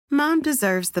Mom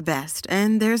deserves the best,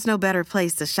 and there's no better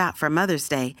place to shop for Mother's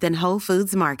Day than Whole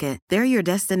Foods Market. They're your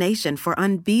destination for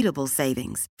unbeatable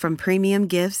savings, from premium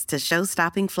gifts to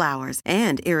show-stopping flowers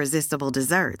and irresistible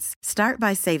desserts. Start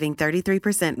by saving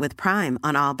 33% with Prime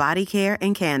on all body care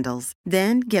and candles.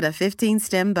 Then get a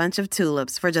 15-stem bunch of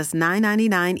tulips for just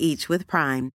 $9.99 each with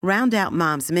Prime. Round out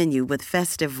Mom's menu with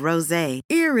festive rosé,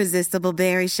 irresistible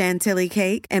berry chantilly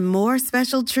cake, and more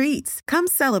special treats. Come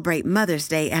celebrate Mother's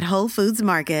Day at Whole Foods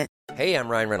Market. Hey, I'm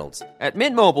Ryan Reynolds. At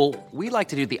Mint Mobile, we like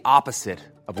to do the opposite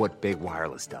of what Big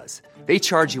Wireless does. They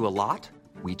charge you a lot,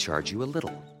 we charge you a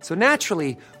little. So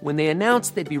naturally, when they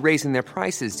announced they'd be raising their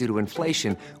prices due to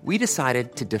inflation, we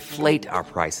decided to deflate our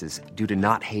prices due to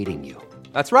not hating you.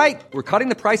 That's right. We're cutting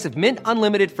the price of Mint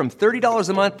Unlimited from $30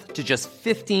 a month to just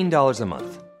 $15 a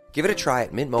month. Give it a try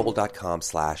at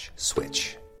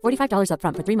mintmobile.com/switch. $45 up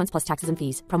front for 3 months plus taxes and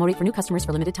fees. Promo rate for new customers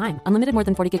for limited time. Unlimited more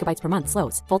than 40 gigabytes per month.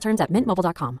 Slows full terms at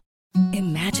mintmobile.com.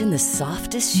 Imagine the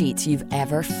softest sheets you've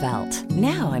ever felt.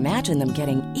 Now imagine them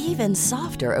getting even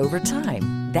softer over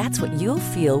time. That's what you'll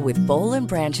feel with Boll &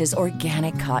 Branch's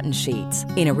organic cotton sheets.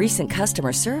 In a recent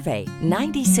customer survey,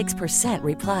 96%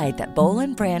 replied that Boll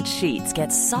 & Branch sheets get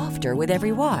softer with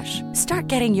every wash. Start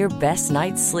getting your best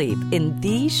night's sleep in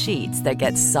these sheets that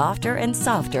get softer and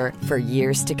softer for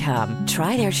years to come.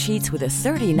 Try their sheets with a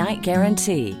 30-night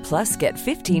guarantee. Plus, get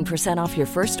 15% off your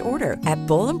first order at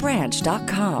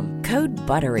bollandbranch.com. Code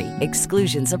BUTTERY.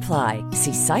 Exclusions apply.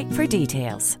 See site for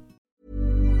details.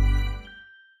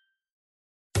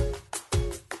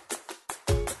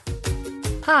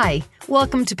 Hi,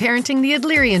 welcome to Parenting the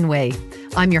Adlerian Way.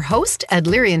 I'm your host,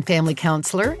 Adlerian family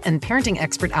counselor and parenting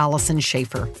expert Allison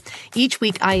Schaefer. Each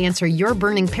week, I answer your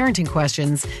burning parenting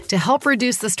questions to help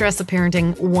reduce the stress of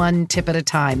parenting one tip at a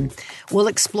time. We'll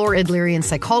explore Adlerian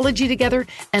psychology together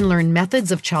and learn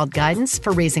methods of child guidance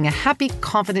for raising a happy,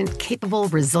 confident, capable,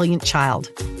 resilient child.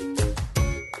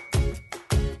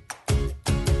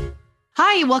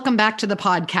 Hi, welcome back to the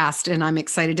podcast, and I'm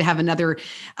excited to have another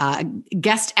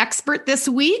guest expert this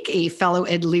week, a fellow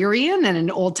Adlerian and an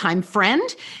old-time friend.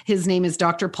 His name is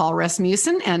Dr. Paul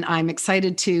Rasmussen, and I'm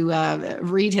excited to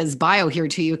read his bio here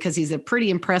to you because he's a pretty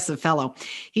impressive fellow.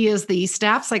 He is the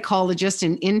staff psychologist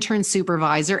and intern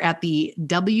supervisor at the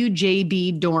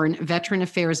WJB Dorn Veteran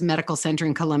Affairs Medical Center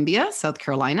in Columbia, South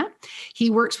Carolina. He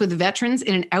works with veterans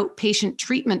in an outpatient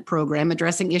treatment program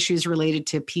addressing issues related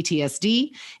to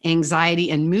PTSD, anxiety,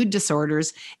 and mood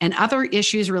disorders, and other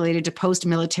issues related to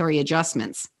post-military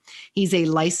adjustments. He's a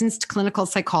licensed clinical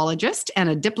psychologist and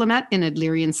a diplomat in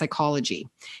Adlerian psychology.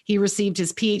 He received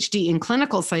his PhD in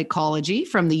clinical psychology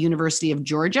from the University of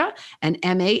Georgia, an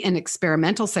MA in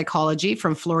experimental psychology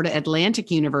from Florida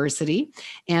Atlantic University,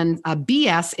 and a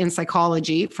BS in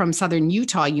psychology from Southern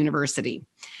Utah University.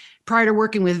 Prior to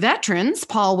working with veterans,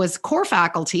 Paul was core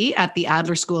faculty at the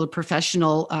Adler School of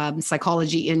Professional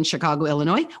Psychology in Chicago,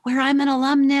 Illinois, where I'm an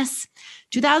alumnus,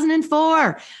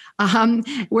 2004,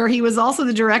 where he was also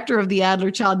the director of the Adler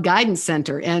Child Guidance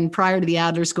Center. And prior to the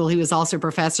Adler School, he was also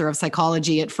professor of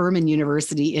psychology at Furman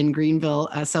University in Greenville,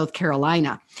 South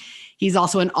Carolina. He's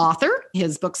also an author.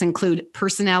 His books include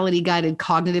Personality-Guided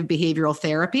Cognitive Behavioral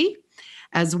Therapy,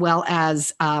 as well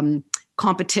as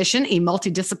Competition, a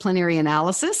Multidisciplinary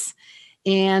Analysis.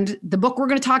 And the book we're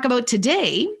going to talk about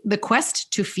today, The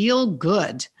Quest to Feel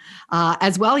Good.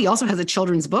 As well, he also has a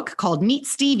children's book called Meet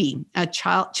Stevie, a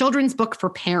children's book for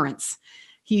parents.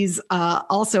 He's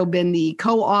also been the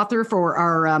co-author for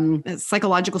our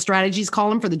psychological strategies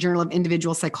column for the Journal of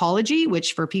Individual Psychology,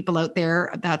 which for people out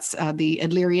there, that's the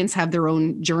Adlerians have their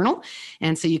own journal.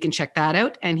 And so you can check that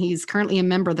out. And he's currently a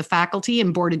member of the faculty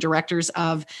and board of directors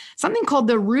of something called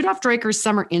the Rudolph Dreikurs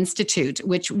Summer Institute,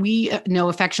 which we know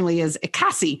affectionately as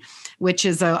ICASI, which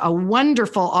is a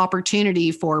wonderful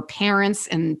opportunity for parents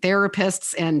and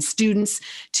therapists and students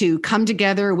to come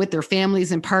together with their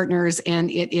families and partners.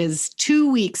 And it is 2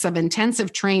 weeks of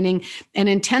intensive training and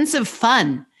intensive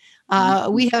fun.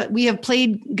 We have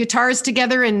played guitars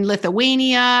together in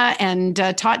Lithuania and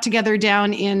taught together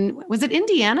down in, was it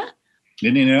Indiana?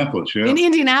 Indianapolis, yeah. In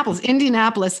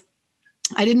Indianapolis.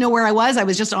 I didn't know where I was. I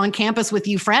was just on campus with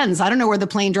you friends. I don't know where the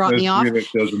plane dropped me off. It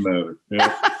doesn't matter.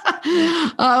 Yeah.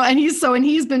 And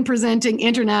he's been presenting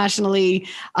internationally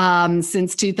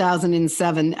since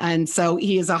 2007. And so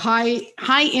he is a high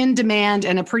in demand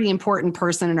and a pretty important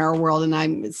person in our world. And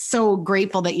I'm so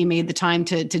grateful that you made the time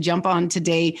to jump on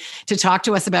today to talk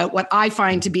to us about what I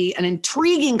find to be an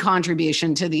intriguing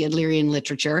contribution to the Adlerian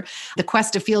literature, The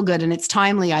Quest to Feel Good. And it's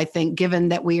timely, I think, given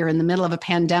that we are in the middle of a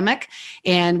pandemic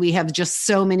and we have just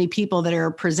so many people that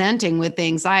are presenting with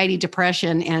anxiety,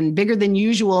 depression, and bigger than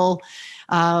usual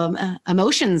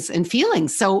emotions and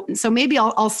feelings. So maybe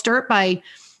I'll start by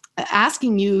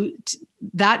asking you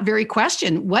that very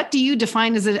question. What do you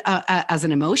define as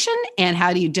an emotion, and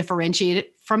how do you differentiate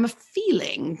it from a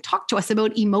feeling? Talk to us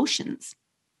about emotions.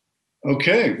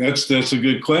 Okay, that's a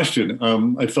good question.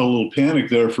 I felt a little panic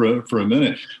there for a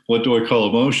minute. What do I call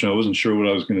emotion? I wasn't sure what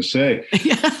I was going to say.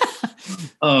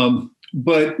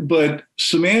 But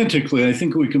semantically, I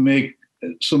think we can make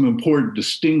some important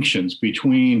distinctions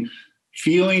between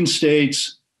feeling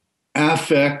states,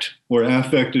 affect or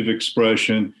affective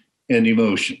expression, and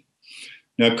emotion.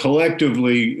 Now,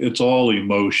 collectively, it's all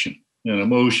emotion. And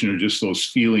emotion are just those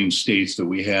feeling states that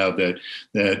we have,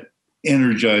 that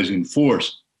energizing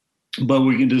force. But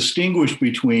we can distinguish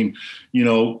between,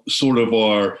 sort of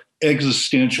our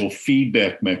existential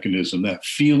feedback mechanism, that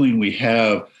feeling we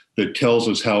have that tells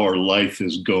us how our life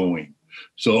is going.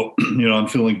 So, I'm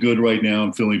feeling good right now.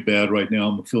 I'm feeling bad right now.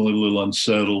 I'm feeling a little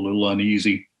unsettled, a little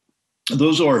uneasy.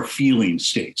 Those are feeling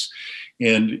states.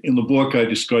 And in the book, I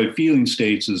describe feeling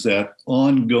states as that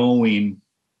ongoing,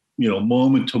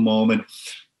 moment to moment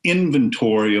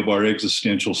inventory of our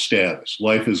existential status.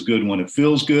 Life is good when it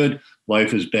feels good.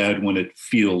 Life is bad when it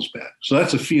feels bad. So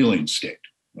that's a feeling state.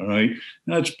 All right. And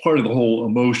that's part of the whole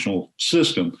emotional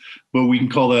system, but we can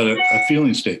call that a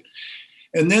feeling state.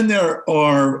 And then there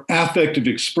are affective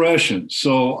expressions.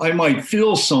 So I might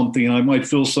feel something, I might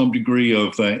feel some degree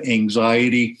of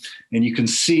anxiety, and you can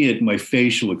see it in my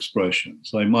facial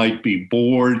expressions. I might be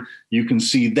bored. You can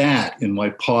see that in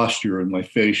my posture and my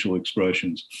facial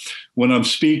expressions. When I'm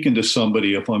speaking to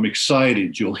somebody, if I'm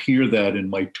excited, you'll hear that in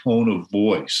my tone of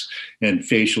voice and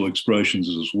facial expressions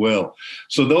as well.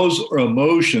 So those are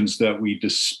emotions that we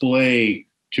display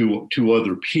to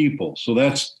other people. So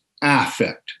that's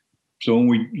affect. So when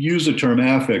we use the term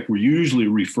affect, we're usually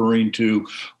referring to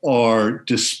our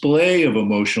display of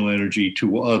emotional energy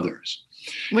to others.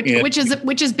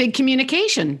 Which is big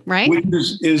communication, right?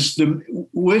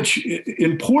 Which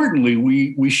importantly,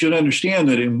 we should understand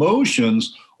that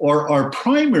emotions are our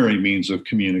primary means of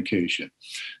communication.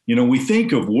 We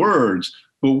think of words,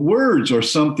 but words are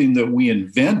something that we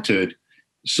invented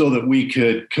so that we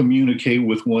could communicate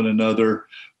with one another.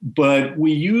 But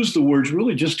we use the words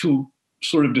really just to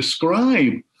sort of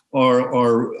describe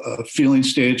our feeling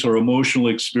states, our emotional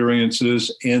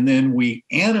experiences, and then we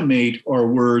animate our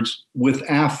words with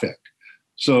affect.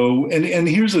 So, and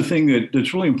here's the thing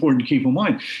that's really important to keep in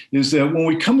mind, is that when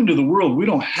we come into the world, we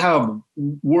don't have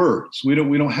words. We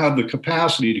don't have the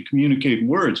capacity to communicate in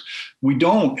words. We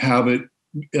don't have it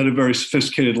at a very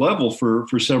sophisticated level for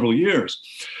several years.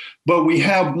 But we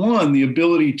have, the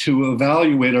ability to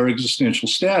evaluate our existential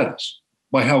status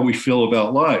by how we feel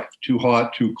about life. Too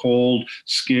hot, too cold,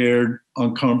 scared,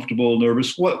 uncomfortable,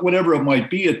 nervous, whatever it might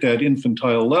be at that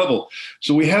infantile level.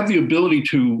 So we have the ability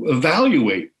to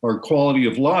evaluate our quality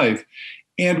of life.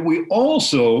 And we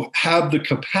also have the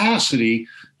capacity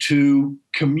to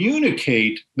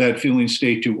communicate that feeling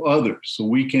state to others. So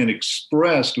we can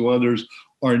express to others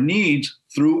our needs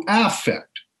through affect.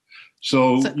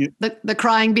 So the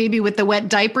crying baby with the wet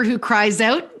diaper who cries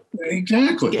out.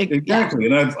 Exactly.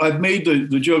 And I've made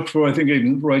the joke before. I think I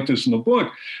didn't write this in the book.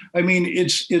 I mean,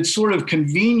 it's sort of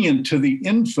convenient to the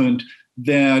infant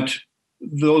that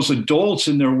those adults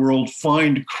in their world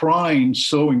find crying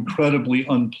so incredibly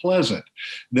unpleasant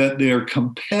that they're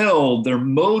compelled, they're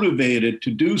motivated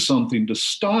to do something to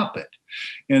stop it.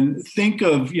 And think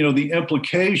of, the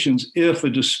implications if a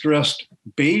distressed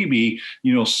baby,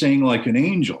 sang like an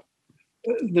angel.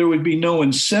 There would be no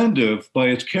incentive by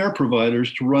its care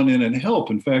providers to run in and help.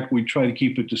 In fact, we try to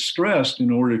keep it distressed in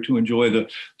order to enjoy the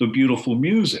beautiful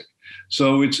music.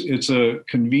 So it's a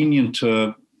convenient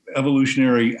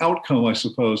evolutionary outcome, I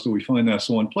suppose, that we find that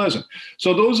so unpleasant.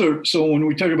 So when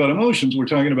we talk about emotions, we're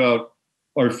talking about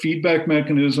our feedback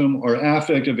mechanism, our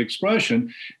affective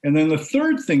expression. And then the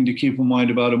third thing to keep in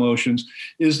mind about emotions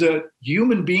is that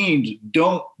human beings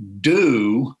don't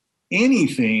do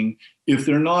anything if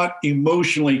they're not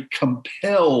emotionally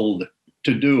compelled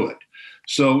to do it.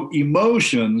 So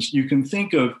emotions, you can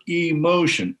think of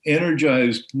emotion,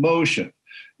 energized motion.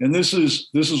 And this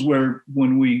is where,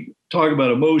 when we talk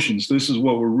about emotions, this is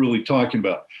what we're really talking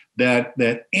about. That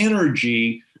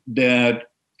energy that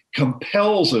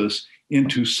compels us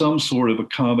into some sort of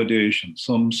accommodation,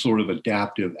 some sort of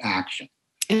adaptive action.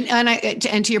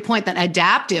 And to your point, that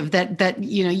adaptive, that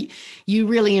you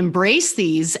really embrace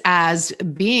these as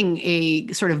being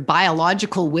a sort of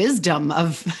biological wisdom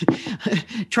of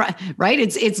right.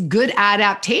 It's good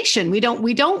adaptation. We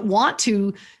don't want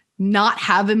to not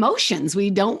have emotions. We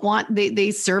don't want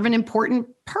they serve an important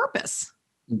purpose.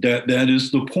 That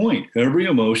is the point. Every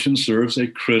emotion serves a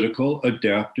critical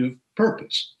adaptive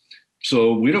purpose.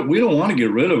 So we don't want to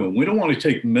get rid of them. We don't want to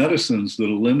take medicines that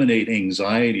eliminate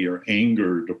anxiety or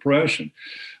anger or depression.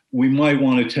 We might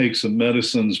want to take some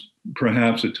medicines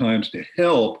perhaps at times to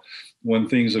help when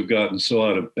things have gotten so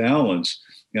out of balance.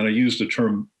 And I use the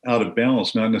term out of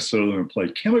balance, not necessarily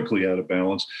implied chemically out of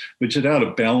balance, but just out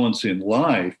of balance in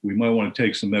life. We might want to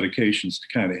take some medications to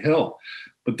kind of help.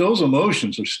 But those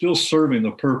emotions are still serving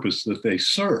the purpose that they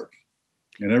serve.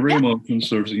 And every emotion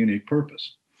serves a unique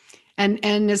purpose.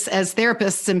 And as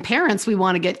therapists and parents, we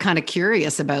want to get kind of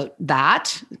curious about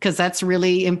that, because that's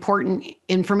really important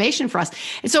information for us.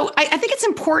 And so I think it's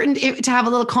important to have a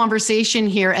little conversation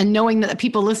here, and knowing that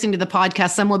people listening to the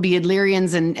podcast, some will be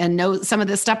Adlerians and know some of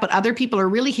this stuff, but other people are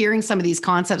really hearing some of these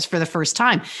concepts for the first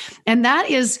time. And that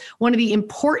is one of the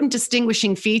important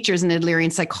distinguishing features in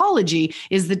Adlerian psychology,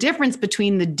 is the difference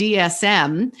between the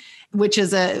DSM, which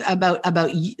is about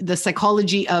the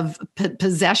psychology of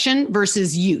possession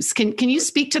versus use. Can you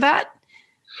speak to that?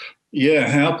 Yeah,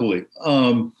 happily.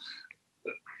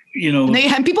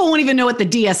 And people won't even know what the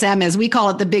DSM is. We call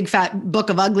it the big fat book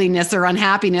of ugliness or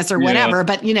unhappiness or whatever. Yeah.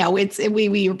 But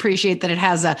we appreciate that it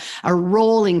has a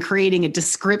role in creating a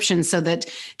description so that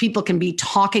people can be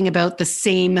talking about the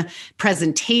same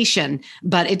presentation,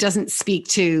 but it doesn't speak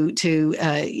to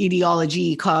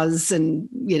etiology, cause, and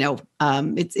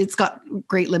it's got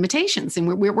great limitations,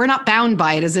 and we're not bound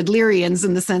by it as Adlerians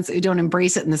in the sense that we don't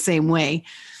embrace it in the same way.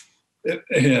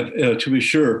 Yeah, to be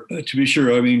sure.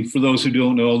 I mean, for those who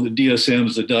don't know, the DSM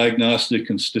is the Diagnostic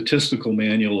and Statistical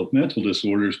Manual of Mental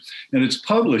Disorders, and it's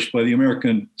published by the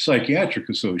American Psychiatric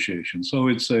Association. So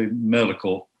it's a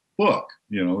medical book.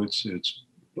 It's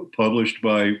published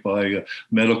by a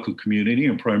medical community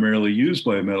and primarily used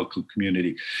by a medical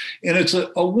community. And it's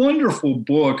a wonderful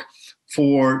book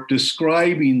for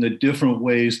describing the different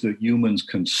ways that humans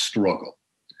can struggle.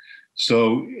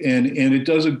 So, and it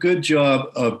does a good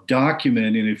job of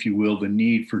documenting, if you will, the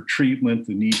need for treatment,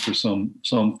 the need for some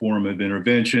form of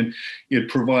intervention. It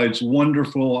provides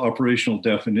wonderful operational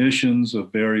definitions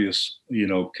of various,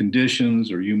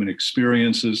 conditions or human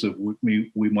experiences that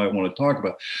we might want to talk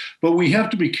about. But we have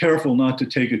to be careful not to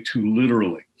take it too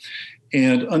literally.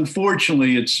 And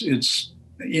unfortunately, it's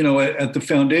at the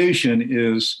foundation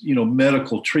is,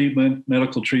 medical treatment.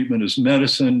 Medical treatment is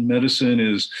medicine. Medicine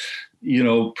is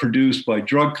produced by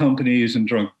drug companies, and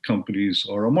drug companies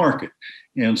are a market.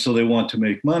 And so they want to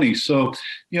make money. So,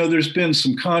 there's been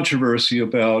some controversy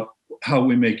about how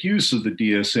we make use of the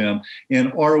DSM,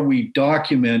 and are we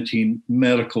documenting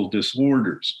medical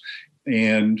disorders?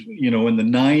 And, in the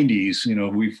 90s,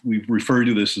 we've referred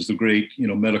to this as the great,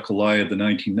 medical lie of the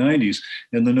 1990s,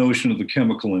 and the notion of the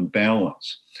chemical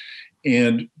imbalance.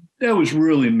 And that was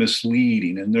really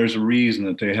misleading. And there's a reason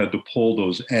that they had to pull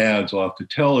those ads off the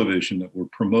television that were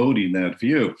promoting that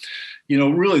view.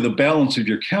 Really the balance of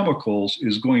your chemicals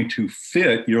is going to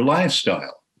fit your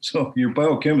lifestyle. So your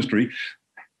biochemistry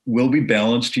will be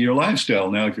balanced to your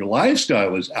lifestyle. Now, if your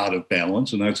lifestyle is out of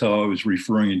balance, and that's how I was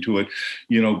referring to it,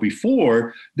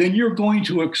 before, then you're going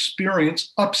to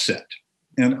experience upset.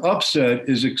 And upset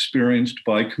is experienced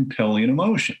by compelling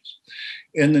emotions.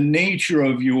 And the nature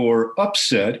of your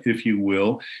upset, if you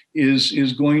will,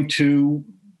 is going to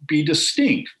be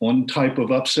distinct. One type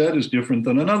of upset is different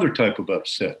than another type of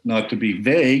upset. Not to be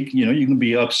vague, you can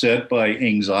be upset by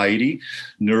anxiety,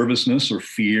 nervousness, or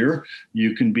fear.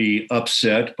 You can be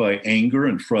upset by anger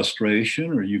and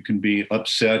frustration, or you can be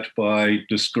upset by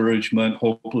discouragement,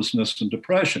 hopelessness, and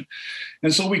depression.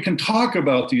 And so we can talk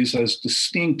about these as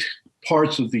distinct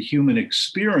parts of the human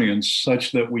experience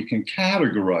such that we can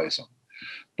categorize them.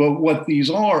 But what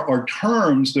these are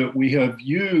terms that we have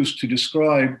used to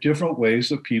describe different ways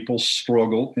that people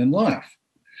struggle in life.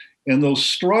 And those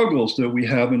struggles that we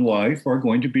have in life are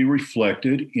going to be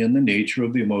reflected in the nature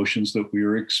of the emotions that we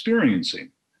are experiencing.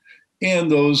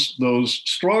 And those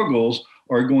struggles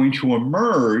are going to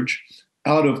emerge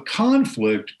out of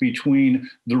conflict between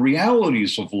the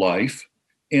realities of life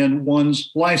and one's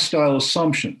lifestyle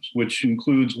assumptions, which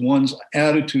includes one's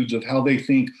attitudes of how they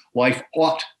think life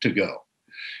ought to go.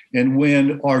 And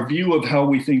when our view of how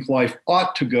we think life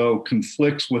ought to go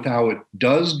conflicts with how it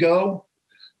does go,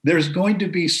 there's going to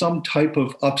be some type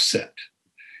of upset.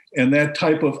 And that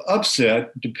type of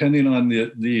upset, depending on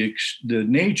the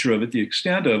nature of it, the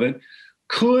extent of it,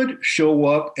 could show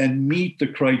up and meet the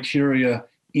criteria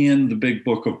in the big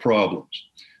book of problems.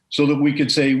 So that we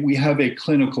could say we have a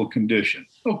clinical condition.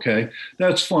 Okay,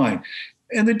 that's fine.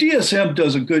 And the DSM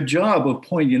does a good job of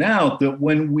pointing out that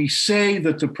when we say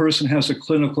that the person has a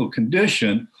clinical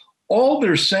condition, all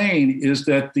they're saying is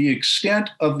that the extent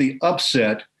of the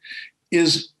upset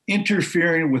is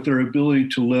interfering with their ability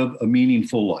to live a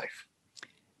meaningful life.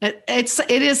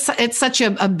 It's such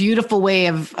a beautiful way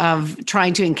of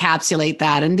trying to encapsulate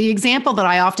that. And the example that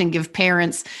I often give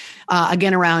parents,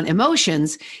 again, around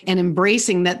emotions and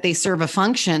embracing that they serve a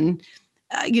function,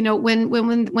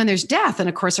 when there's death, and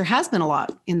of course there has been a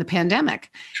lot in the pandemic,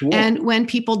 sure. And when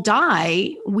people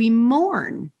die, we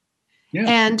mourn. Yeah.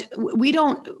 And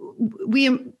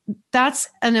that's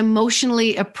an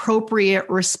emotionally appropriate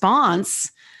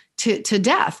response to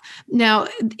death. Now,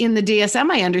 in the DSM,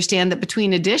 I understand that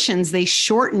between editions, they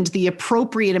shortened the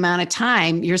appropriate amount of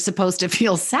time you're supposed to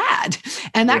feel sad.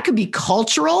 And that could be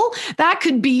cultural. That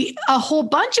could be a whole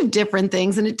bunch of different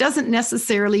things. And it doesn't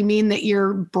necessarily mean that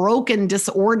you're broken,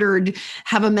 disordered,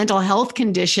 have a mental health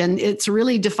condition. It's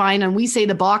really defined. And we say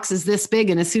the box is this big.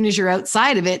 And as soon as you're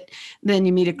outside of it, then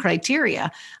you meet a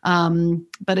criteria.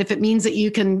 But if it means that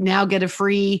you can now get a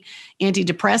free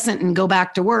antidepressant and go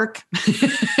back to work,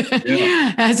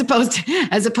 yeah. as opposed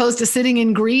to sitting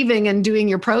and grieving and doing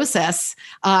your process,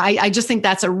 I just think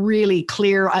that's a really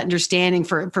clear understanding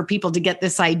for people to get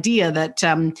this idea that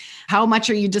how much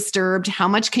are you disturbed? How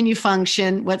much can you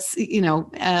function? What's,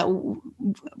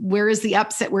 where is the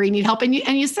upset where you need help? And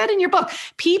you said in your book,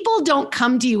 people don't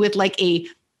come to you with like a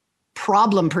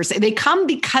problem per se. They come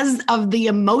because of the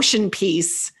emotion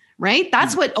piece, right?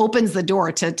 That's what opens the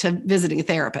door to visiting a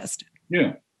therapist.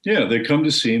 Yeah. Yeah. They come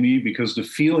to see me because the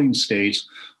feeling states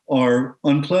are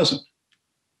unpleasant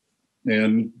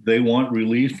and they want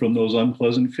relief from those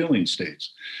unpleasant feeling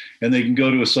states. And they can go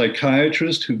to a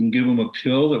psychiatrist who can give them a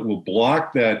pill that will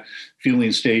block that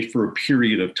feeling state for a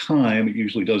period of time. It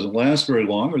usually doesn't last very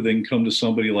long, or they can come to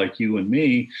somebody like you and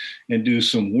me and do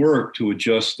some work to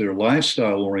adjust their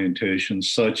lifestyle orientation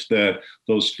such that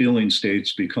those feeling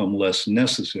states become less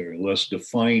necessary, less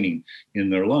defining in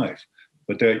their life.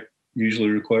 But that usually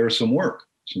requires some work,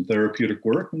 some therapeutic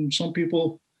work, and some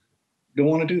people don't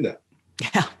want to do that.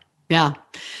 Yeah. Yeah.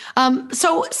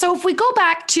 So if we go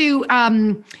back to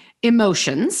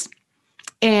emotions,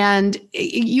 and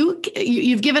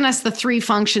you've given us the three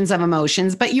functions of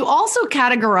emotions, but you also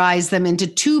categorize them into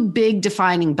two big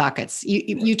defining buckets.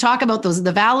 You talk about those,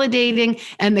 the validating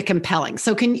and the compelling.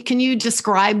 So can you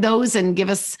describe those and give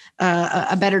us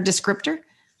a better descriptor?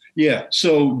 Yeah.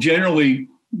 So generally,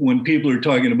 when people are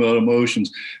talking about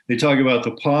emotions, they talk about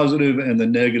the positive and the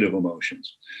negative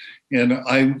emotions. And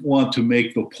I want to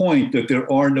make the point that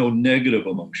there are no negative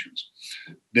emotions.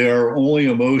 There are only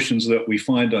emotions that we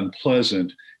find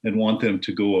unpleasant and want them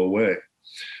to go away.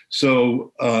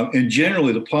 So, and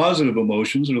generally the positive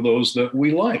emotions are those that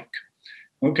we like.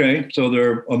 Okay, so there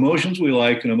are emotions we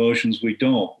like and emotions we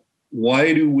don't.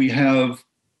 Why do we have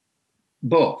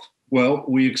both? Well,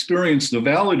 we experience the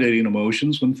validating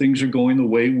emotions when things are going the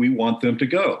way we want them to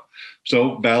go.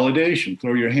 So validation,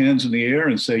 throw your hands in the air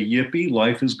and say, yippee,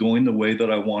 life is going the way that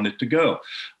I want it to go.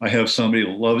 I have somebody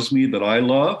that loves me that I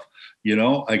love.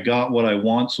 I got what I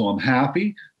want, so I'm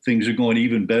happy. Things are going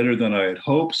even better than I had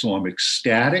hoped, so I'm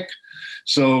ecstatic.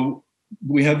 So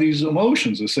we have these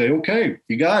emotions that say, okay,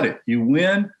 you got it. You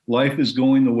win. Life is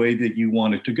going the way that you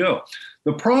want it to go.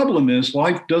 The problem is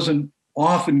life doesn't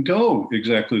often go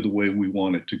exactly the way we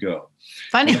want it to go.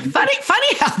 Funny how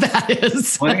that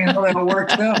is. Funny how that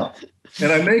works out.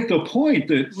 And I make the point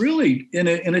that really in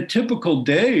a typical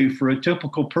day for a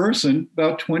typical person,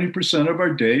 about 20% of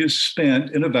our day is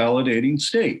spent in a validating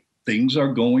state. Things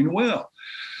are going well.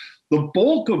 The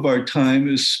bulk of our time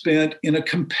is spent in a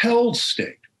compelled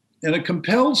state. And a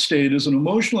compelled state is an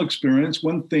emotional experience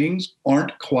when things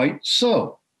aren't quite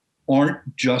so.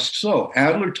 Aren't just so.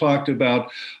 Adler talked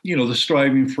about, the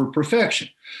striving for perfection.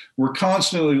 We're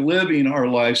constantly living our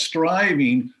lives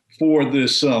striving for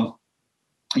this,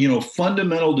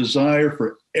 fundamental desire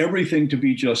for everything to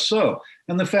be just so.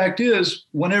 And the fact is,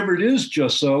 whenever it is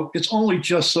just so, it's only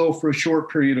just so for a short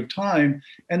period of time,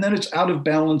 and then it's out of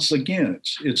balance again.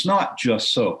 It's not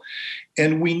just so.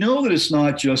 And we know that it's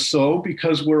not just so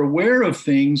because we're aware of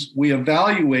things, we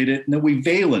evaluate it, and then we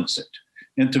valence it.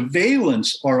 And to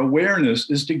valence our awareness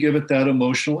is to give it that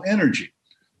emotional energy,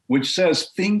 which says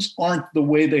things aren't the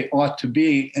way they ought to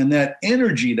be. And that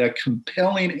energy, that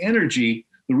compelling energy,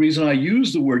 the reason I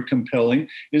use the word compelling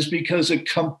is because it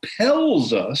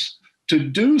compels us to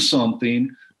do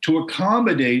something to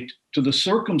accommodate to the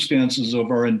circumstances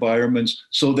of our environments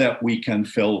so that we can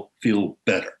feel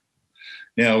better.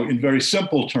 Now, in very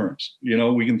simple terms,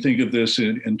 we can think of this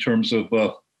in terms of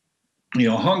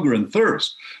hunger and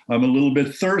thirst. I'm a little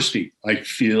bit thirsty. I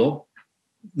feel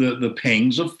the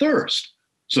pangs of thirst.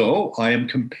 So I am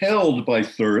compelled by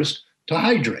thirst to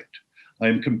hydrate. I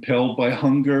am compelled by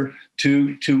hunger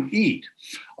to eat.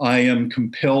 I am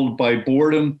compelled by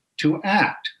boredom to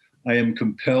act. I am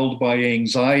compelled by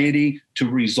anxiety to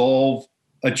resolve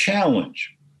a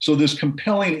challenge. So this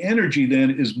compelling energy then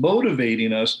is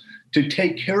motivating us to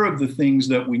take care of the things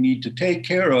that we need to take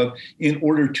care of in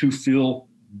order to feel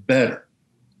better.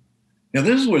 Now,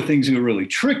 this is where things get really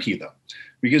tricky, though,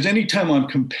 because anytime I'm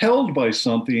compelled by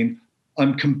something,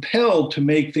 I'm compelled to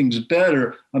make things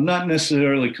better. I'm not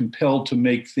necessarily compelled to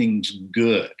make things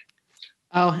good.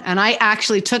 Oh, and I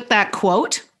actually took that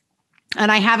quote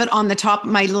and I have it on the top of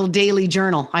my little daily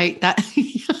journal.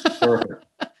 Perfect.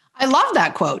 I love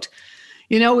that quote.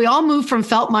 You know, we all move from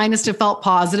felt minus to felt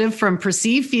positive, from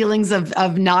perceived feelings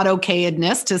of not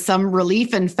okayedness to some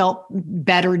relief and felt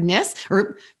betterness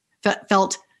or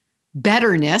felt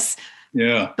betterness.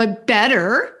 Yeah. But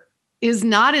better is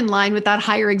not in line with that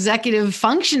higher executive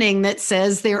functioning that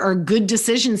says there are good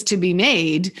decisions to be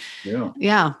made. Yeah.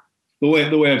 Yeah. The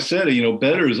way I've said it,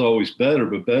 better is always better,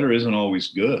 but better isn't always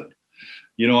good.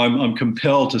 I'm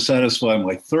compelled to satisfy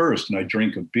my thirst and I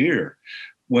drink a beer.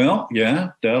 Well,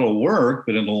 yeah, that'll work,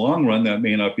 but in the long run, that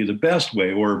may not be the best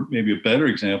way. Or maybe a better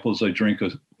example is I drink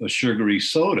a sugary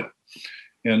soda.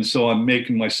 And so I'm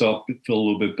making myself feel a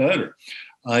little bit better.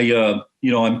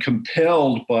 I'm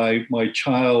compelled by my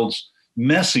child's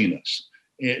messiness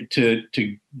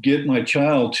to get my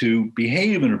child to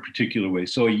behave in a particular way.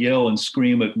 So I yell and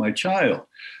scream at my child.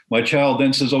 My child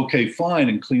then says, okay, fine,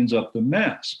 and cleans up the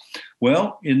mess.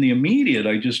 Well, in the immediate,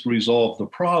 I just resolved the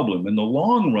problem. In the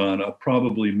long run, I've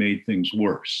probably made things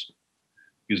worse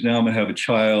because now I'm going to have a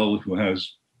child who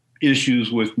has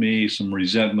issues with me, some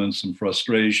resentment, some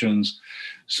frustrations.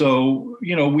 So,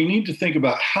 we need to think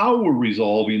about how we're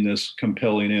resolving this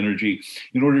compelling energy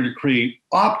in order to create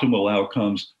optimal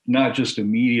outcomes, not just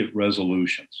immediate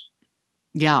resolutions.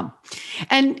 Yeah.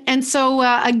 And so,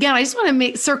 again, I just want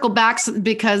to circle back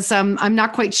because I'm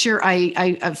not quite sure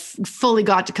I fully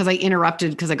got to, because I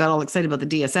interrupted because I got all excited about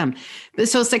the DSM.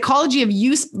 So psychology of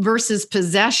use versus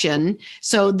possession.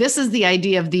 So this is the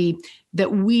idea of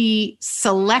that we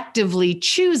selectively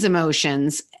choose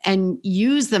emotions and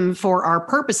use them for our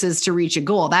purposes to reach a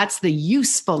goal. That's the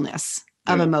usefulness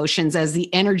of emotions as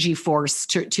the energy force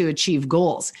to achieve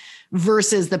goals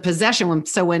versus the possession.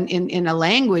 So when in a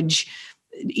language,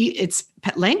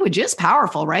 language is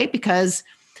powerful, right? Because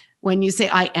when you say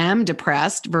I am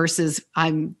depressed versus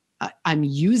I'm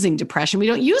using depression, we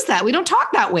don't use that. We don't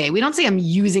talk that way. We don't say I'm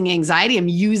using anxiety, I'm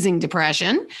using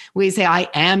depression. We say I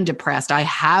am depressed, I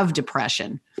have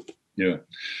depression. Yeah.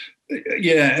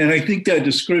 Yeah. And I think that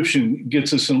description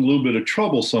gets us in a little bit of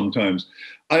trouble sometimes.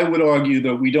 I would argue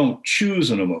that we don't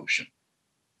choose an emotion.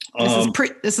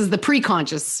 This is the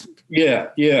pre-conscious. Yeah.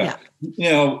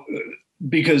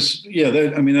 Because,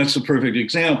 that's a perfect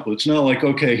example. It's not like,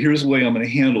 okay, here's the way I'm going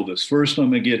to handle this. First, I'm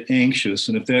going to get anxious.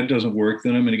 And if that doesn't work,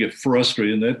 then I'm going to get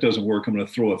frustrated. And that doesn't work, I'm going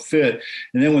to throw a fit.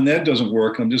 And then when that doesn't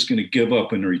work, I'm just going to give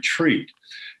up and retreat.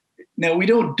 Now, we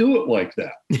don't do it like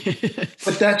that.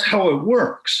 But that's how it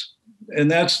works. And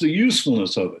that's the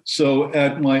usefulness of it. So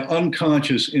at my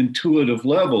unconscious, intuitive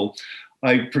level,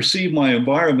 I perceive my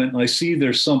environment and I see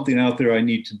there's something out there I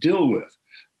need to deal with.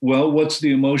 Well, what's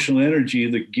the emotional energy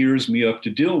that gears me up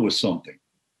to deal with something?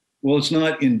 Well, it's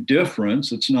not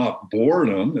indifference, it's not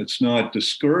boredom, it's not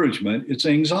discouragement, it's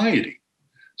anxiety.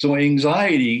 So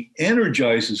anxiety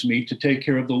energizes me to take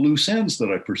care of the loose ends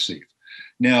that I perceive.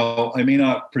 Now, I may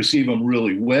not perceive them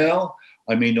really well,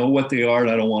 I may know what they are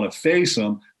and I don't want to face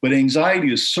them, but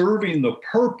anxiety is serving the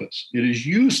purpose. It is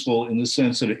useful in the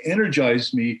sense that it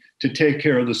energizes me to take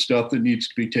care of the stuff that needs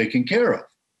to be taken care of.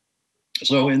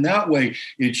 So in that way,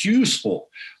 it's useful,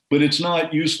 but it's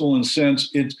not useful in the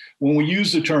sense when we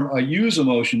use the term, I use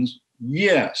emotions,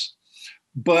 yes,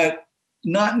 but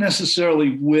not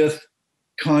necessarily with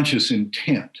conscious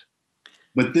intent.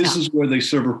 But this is where they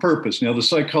serve a purpose. Now, the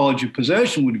psychology of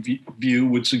possession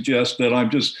would suggest that I'm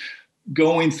just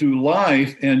going through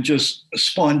life and just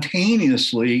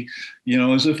spontaneously,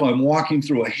 as if I'm walking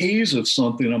through a haze of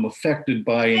something, I'm affected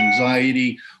by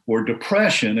anxiety or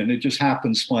depression, and it just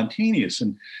happens spontaneous.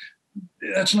 And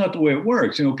that's not the way it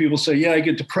works. People say, yeah, I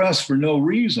get depressed for no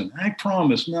reason. I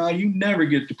promise, no, you never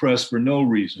get depressed for no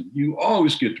reason. You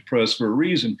always get depressed for a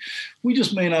reason. We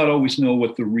just may not always know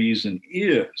what the reason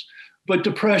is. But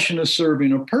depression is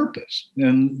serving a purpose.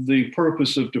 And the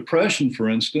purpose of depression, for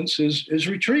instance, is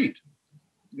retreat.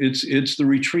 It's the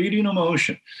retreating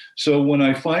emotion. So when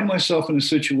I find myself in a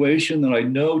situation that I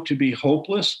know to be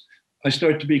hopeless, I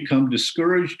start to become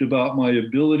discouraged about my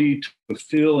ability to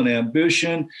fulfill an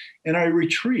ambition, and I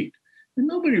retreat. And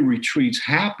nobody retreats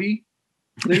happy.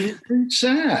 They retreat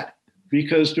sad,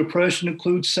 because depression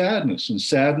includes sadness, and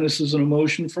sadness is an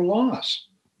emotion for loss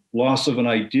of an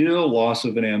ideal, loss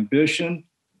of an ambition.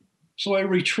 So I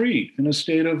retreat in a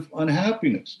state of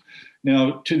unhappiness.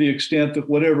 Now, to the extent that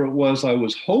whatever it was I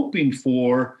was hoping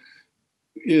for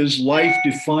is life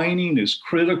defining, is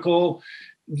critical,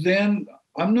 then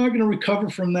I'm not going to recover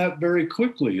from that very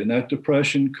quickly. And that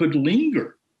depression could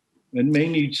linger and may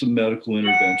need some medical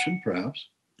intervention, perhaps.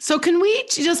 So can we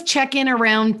just check in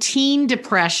around teen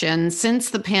depression since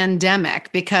the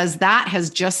pandemic, because that has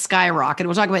just skyrocketed.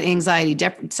 We'll talk about anxiety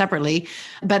separately,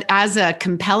 but as a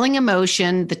compelling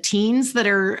emotion, the teens that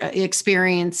are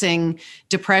experiencing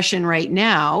depression right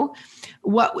now,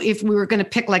 what if we were going to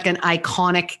pick like an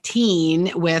iconic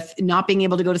teen with not being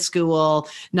able to go to school,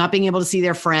 not being able to see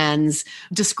their friends,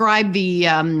 describe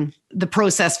the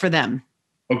process for them?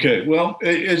 Okay, well,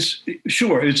 it's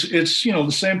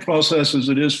the same process as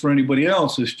it is for anybody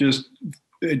else. It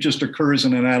just occurs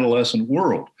in an adolescent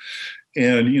world.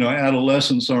 And,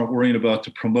 adolescents aren't worrying about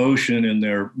the promotion in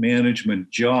their management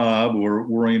job or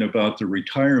worrying about the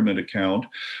retirement account.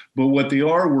 But what they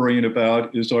are worrying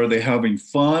about is, are they having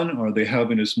fun? Are they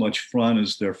having as much fun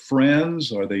as their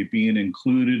friends? Are they being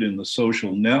included in the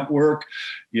social network?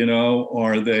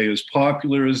 Are they as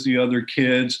popular as the other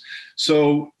kids?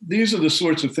 So these are the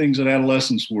sorts of things that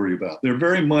adolescents worry about. They're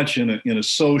very much in a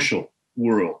social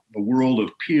world, a world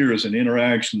of peers and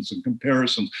interactions and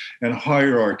comparisons and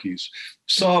hierarchies,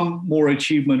 some more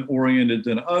achievement oriented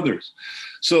than others.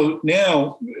 So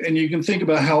now, and you can think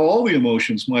about how all the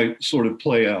emotions might sort of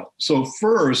play out. So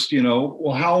first,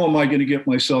 how am I going to get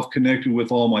myself connected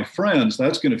with all my friends?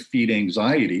 That's going to feed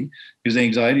anxiety, because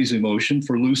anxiety is emotion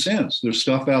for loose ends. There's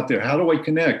stuff out there. How do I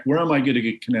connect? Where am I going to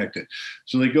get connected?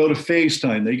 So they go to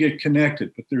FaceTime, they get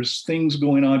connected, but there's things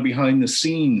going on behind the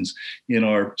scenes in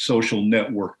our social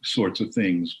network sorts of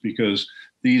things, because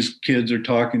these kids are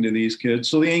talking to these kids.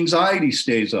 So the anxiety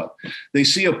stays up. They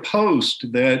see a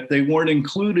post that they weren't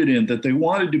included in, that they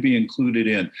wanted to be included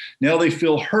in. Now they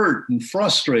feel hurt and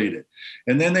frustrated.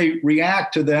 And then they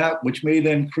react to that, which may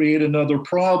then create another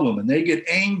problem, and they get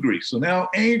angry. So now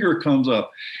anger comes up.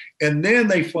 And then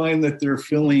they find that they're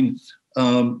feeling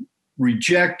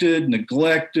rejected,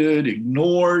 neglected,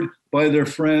 ignored by their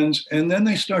friends. And then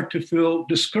they start to feel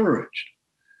discouraged.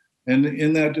 And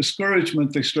in that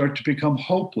discouragement, they start to become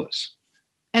hopeless.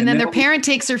 And then their parent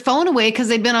takes their phone away because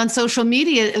they've been on social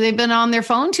media. They've been on their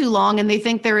phone too long and they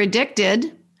think they're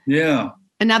addicted. Yeah.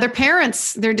 And now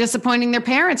they're disappointing their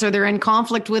parents, or they're in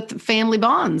conflict with family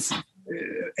bonds.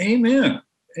 Amen.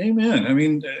 I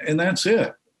mean, and that's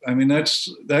it. I mean,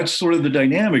 that's sort of the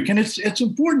dynamic. And it's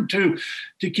important to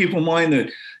keep in mind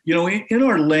that, in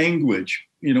our language,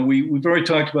 we've already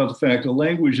talked about the fact that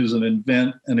language is an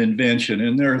invention,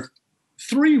 and there are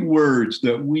three words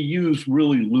that we use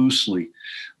really loosely.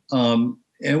 And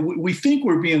we think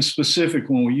we're being specific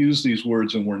when we use these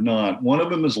words, and we're not. One of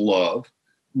them is love.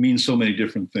 It means so many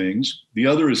different things. The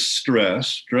other is stress.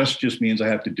 Stress just means I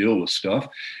have to deal with stuff.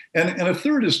 And a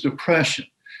third is depression.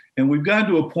 And we've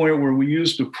gotten to a point where we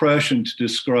use depression to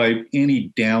describe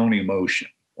any down emotion.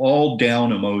 All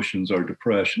down emotions are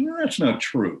depression. And that's not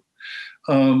true.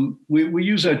 We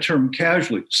use that term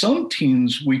casually. Some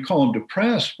teens, we call them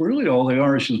depressed. Really, all they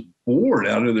are is just bored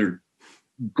out of their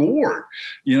gourd,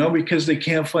 because they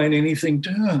can't find anything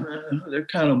to. They're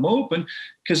kind of moping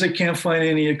because they can't find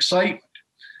any excitement.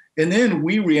 And then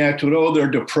we react to it. Oh, they're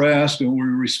depressed, and we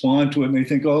respond to it, and they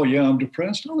think, oh, yeah, I'm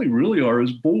depressed. All they really are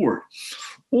is bored.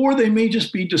 Or they may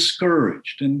just be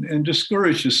discouraged. And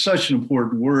discouraged is such an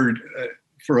important word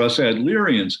for us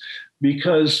Adlerians,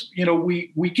 because,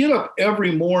 we get up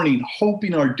every morning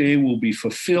hoping our day will be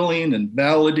fulfilling and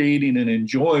validating and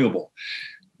enjoyable.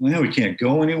 Well, we can't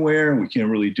go anywhere. We can't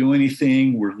really do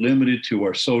anything. We're limited to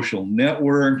our social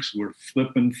networks. We're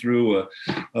flipping through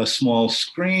a small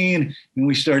screen, and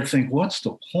we start to think, what's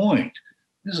the point?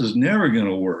 This is never going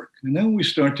to work. And then we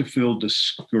start to feel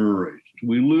discouraged.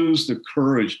 We lose the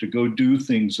courage to go do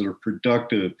things that are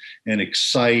productive and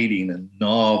exciting and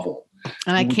novel.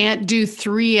 And I can't do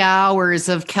 3 hours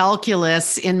of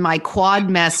calculus in my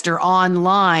quadmester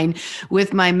online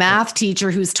with my math teacher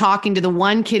who's talking to the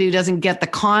one kid who doesn't get the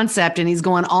concept, and he's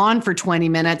going on for 20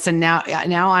 minutes. And now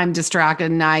I'm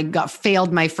distracted, and I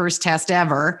failed my first test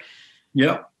ever.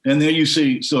 Yep. And then you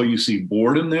see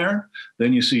boredom there.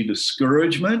 Then you see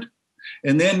discouragement.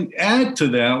 And then add to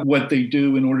that what they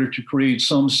do in order to create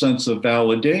some sense of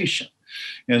validation.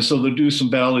 And so they'll do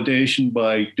some validation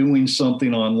by doing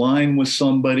something online with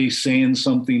somebody, saying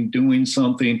something, doing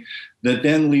something that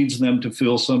then leads them to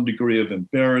feel some degree of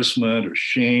embarrassment or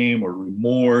shame or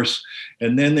remorse.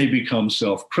 And then they become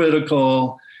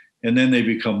self-critical, and then they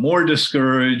become more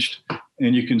discouraged.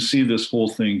 And you can see this whole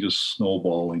thing just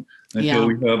snowballing until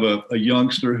we have a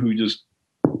youngster who just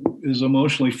is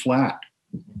emotionally flat.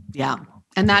 Yeah.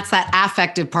 And that's that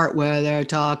affective part where they're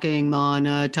talking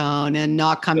monotone and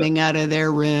not coming out of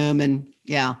their room. And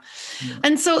yeah.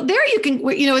 And so there you can,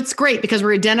 it's great because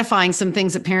we're identifying some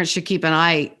things that parents should keep an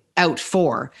eye out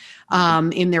for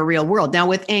in their real world. Now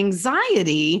with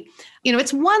anxiety,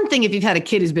 it's one thing if you've had a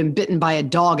kid who's been bitten by a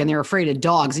dog and they're afraid of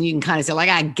dogs, and you can kind of say like,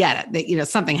 I get it, that,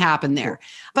 something happened there.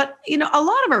 But, a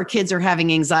lot of our kids are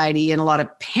having anxiety, and a lot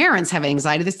of parents have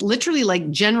anxiety. That's literally like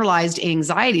generalized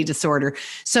anxiety disorder.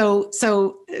 So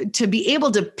to be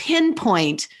able to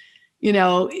pinpoint,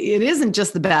 it isn't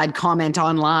just the bad comment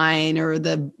online or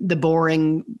the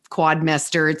boring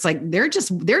quadmester. It's like they're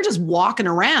just walking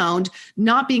around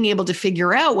not being able to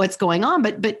figure out what's going on.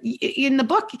 But in the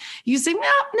book, you say,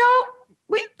 no,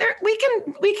 we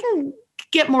can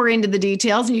get more into the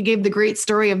details. And you gave the great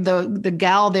story of the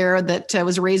gal there that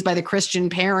was raised by the Christian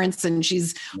parents, and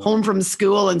she's home from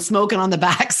school and smoking on the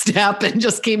back step and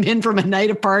just came in from a night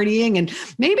of partying. And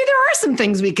maybe there are some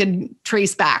things we could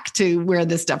trace back to where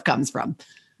this stuff comes from.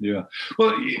 Yeah.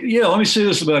 Well, yeah, let me say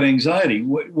this about anxiety.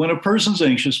 When a person's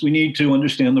anxious, we need to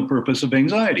understand the purpose of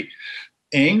anxiety.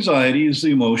 Anxiety is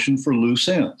the emotion for loose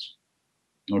ends.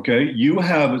 Okay. You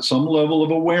have at some level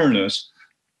of awareness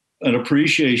an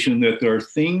appreciation that there are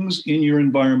things in your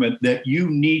environment that you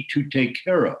need to take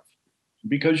care of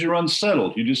because you're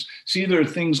unsettled. You just see there are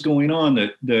things going on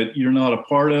that you're not a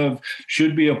part of,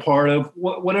 should be a part of,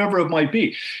 whatever it might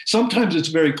be. Sometimes it's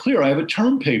very clear. I have a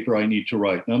term paper I need to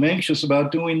write, and I'm anxious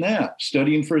about doing that,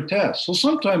 studying for a test. So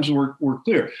sometimes we're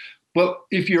clear. But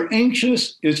if you're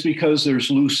anxious, it's because there's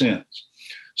loose ends.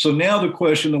 So now the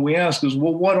question that we ask is,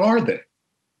 well, what are they?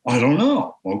 I don't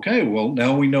know. Okay, well,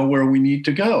 now we know where we need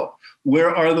to go.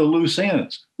 Where are the loose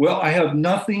ends? Well, I have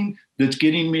nothing that's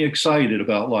getting me excited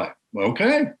about life.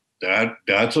 Okay,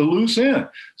 that's a loose end.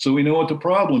 So we know what the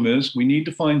problem is. We need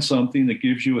to find something that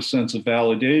gives you a sense of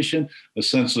validation, a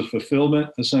sense of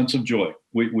fulfillment, a sense of joy.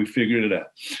 We figured it out.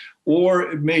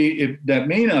 Or that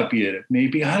may not be it. It may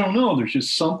be, I don't know, there's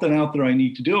just something out there I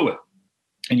need to do with.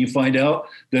 And you find out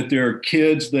that there are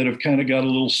kids that have kind of got a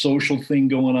little social thing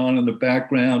going on in the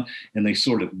background, and they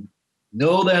sort of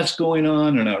know that's going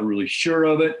on. They're not really sure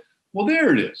of it. Well,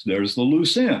 there it is. There's the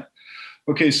loose end.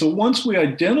 Okay, so once we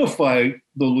identify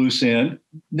the loose end,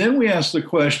 then we ask the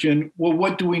question, well,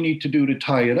 what do we need to do to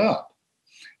tie it up?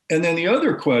 And then the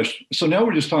other question, so now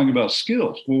we're just talking about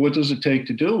skills. Well, what does it take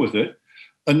to deal with it?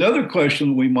 Another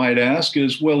question we might ask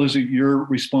is, well, is it your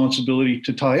responsibility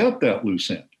to tie up that loose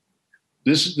end?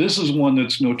 This is one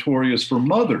that's notorious for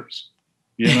mothers,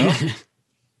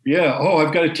 Yeah. Oh,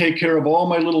 I've got to take care of all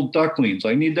my little ducklings.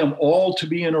 I need them all to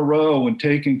be in a row and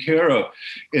taken care of.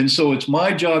 And so it's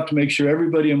my job to make sure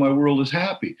everybody in my world is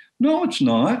happy. No, it's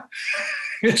not.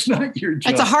 It's not your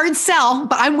job. It's a hard sell,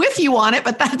 but I'm with you on it.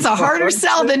 But that's a harder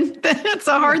sell than it's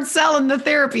a hard sell in the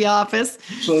therapy office.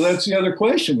 So that's the other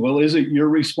question. Well, is it your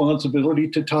responsibility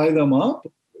to tie them up?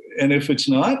 And if it's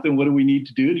not, then what do we need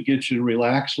to do to get you to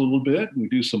relax a little bit? We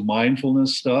do some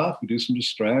mindfulness stuff. We do some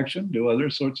distraction, do other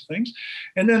sorts of things.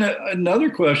 And then another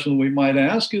question we might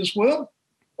ask is, well,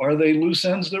 are they loose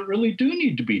ends that really do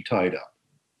need to be tied up?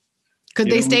 Could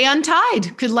they stay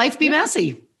untied? Could life be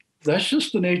messy? That's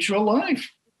just the nature of life.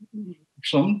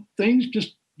 Some things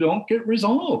just don't get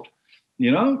resolved.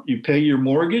 You pay your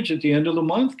mortgage at the end of the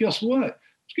month. Guess what?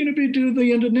 It's going to be due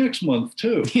the end of next month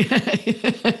too,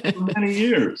 for many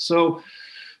years. So,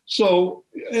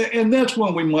 and that's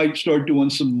when we might start doing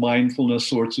some mindfulness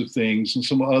sorts of things and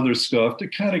some other stuff to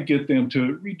kind of get them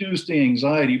to reduce the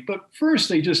anxiety. But first,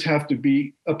 they just have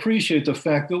to appreciate the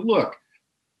fact that, look,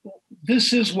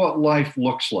 this is what life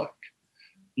looks like.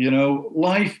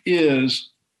 Life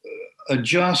is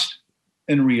adjust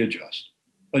and readjust,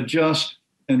 adjust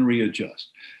and readjust.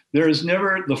 There is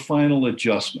never the final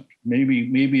adjustment,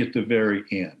 maybe at the very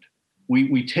end.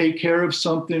 We take care of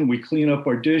something, we clean up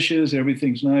our dishes,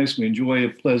 everything's nice, we enjoy a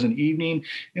pleasant evening,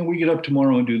 and we get up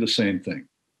tomorrow and do the same thing.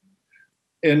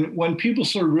 And when people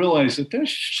sort of realize that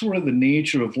that's sort of the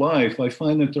nature of life, I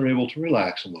find that they're able to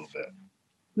relax a little bit.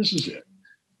 This is it.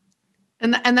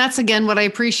 And that's, again, what I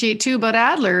appreciate too about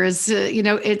Adler is,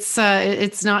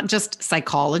 it's not just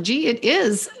psychology. It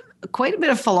is quite a bit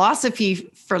of philosophy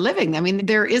for living. I mean,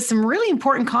 there is some really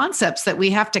important concepts that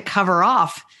we have to cover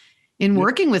off in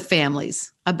working with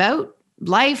families about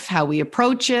life, how we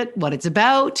approach it, what it's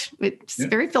about. It's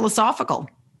very philosophical.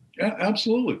 Yeah,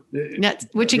 absolutely.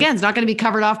 Which again is not going to be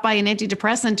covered off by an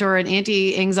antidepressant or an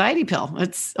anti-anxiety pill.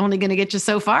 It's only going to get you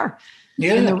so far.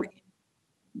 Yeah.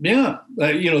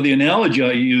 The analogy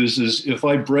I use is if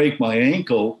I break my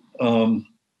ankle, I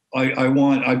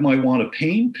might want a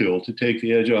pain pill to take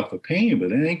the edge off of pain,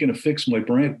 but it ain't going to fix my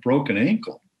broken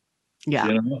ankle. Yeah.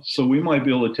 You know? So we might be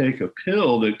able to take a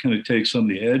pill that kind of takes some of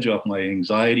the edge off my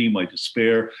anxiety, my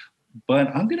despair, but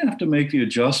I'm going to have to make the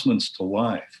adjustments to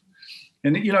life.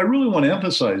 And, I really want to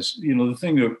emphasize, the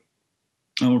thing that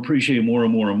I'm appreciating more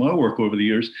and more in my work over the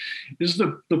years is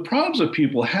the problems that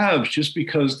people have just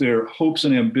because their hopes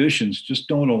and ambitions just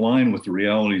don't align with the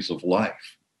realities of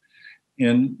life.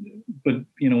 But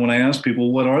when I ask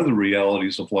people what are the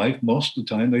realities of life, most of the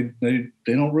time they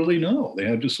don't really know. They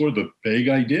have just sort of a vague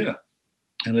idea.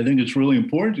 And I think it's really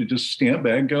important to just stand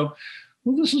back and go,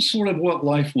 well, this is sort of what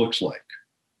life looks like.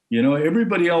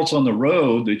 Everybody else on the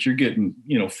road that you're getting,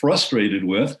 frustrated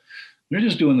with, they're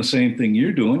just doing the same thing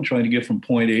you're doing, trying to get from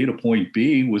point A to point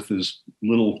B with as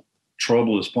little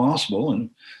trouble as possible. And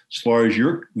as far as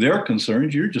they're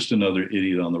concerned, you're just another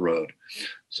idiot on the road.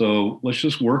 So let's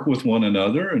just work with one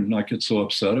another and not get so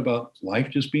upset about life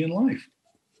just being life.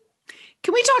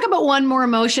 Can we talk about one more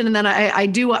emotion? And then I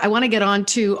want to get on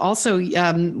to also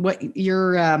what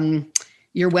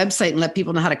your website and let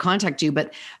people know how to contact you.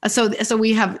 But so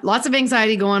we have lots of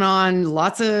anxiety going on,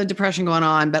 lots of depression going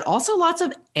on, but also lots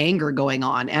of anger going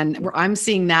on. And I'm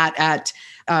seeing that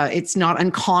it's not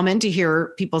uncommon to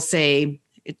hear people say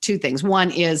two things. One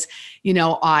is,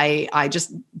 I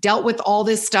just dealt with all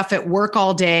this stuff at work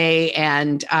all day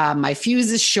and my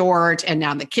fuse is short and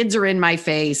now the kids are in my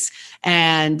face.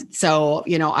 And so,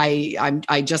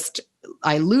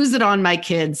 I lose it on my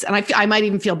kids, and I might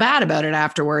even feel bad about it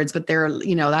afterwards, but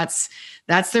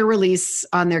that's their release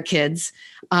on their kids.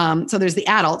 So there's the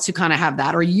adults who kind of have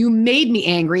that, or you made me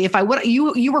angry. If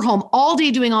you were home all day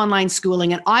doing online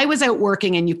schooling and I was out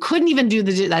working and you couldn't even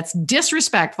that's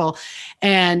disrespectful.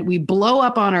 And we blow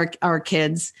up on our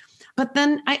kids. But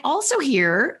then I also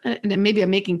hear, and maybe I'm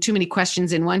making too many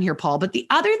questions in one here, Paul, but the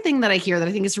other thing that I hear that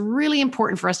I think is really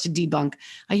important for us to debunk,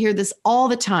 I hear this all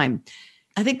the time.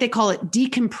 I think they call it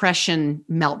decompression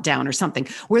meltdown or something,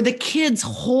 where the kids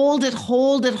hold it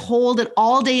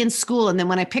all day in school. And then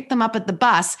when I pick them up at the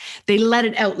bus, they let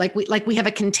it out. Like we have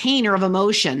a container of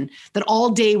emotion that all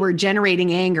day we're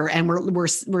generating anger and we're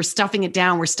stuffing it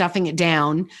down. We're stuffing it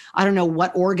down. I don't know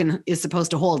what organ is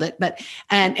supposed to hold it, but,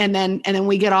 and then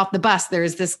we get off the bus.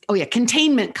 There's this,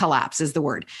 containment collapse is the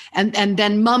word. And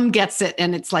then mom gets it.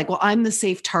 And it's like, well, I'm the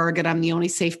safe target. I'm the only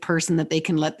safe person that they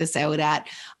can let this out at.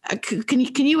 Can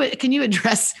you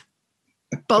address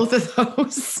both of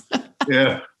those?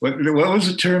 Yeah. What was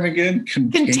the term again?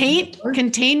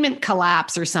 Containment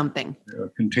collapse or something.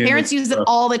 Yeah, parents use it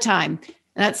all the time.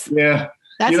 That's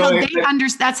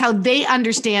how they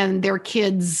understand their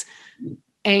kids'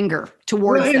 anger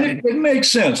towards them. It makes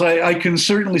sense. I can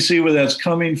certainly see where that's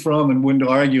coming from and when to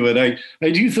argue it. I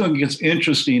do think it's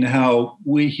interesting how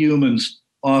we humans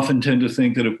often tend to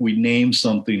think that if we name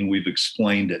something, we've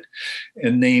explained it,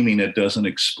 and naming it doesn't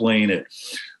explain it.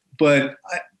 But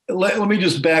let me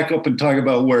just back up and talk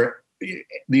about where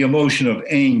the emotion of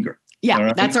anger. Yeah,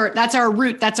 right? that's our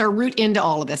root. That's our root into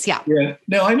all of this. Yeah. Yeah.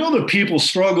 Now I know that people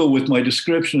struggle with my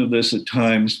description of this at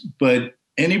times, but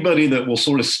anybody that will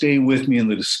sort of stay with me in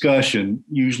the discussion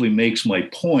usually makes my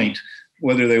point.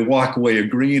 Whether they walk away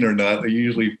agreeing or not, they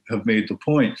usually have made the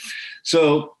point.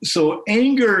 So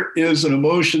anger is an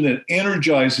emotion that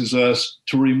energizes us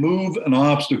to remove an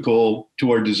obstacle to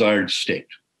our desired state.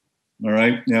 All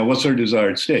right. Now, what's our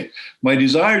desired state? My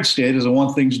desired state is I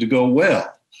want things to go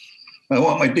well. I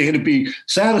want my day to be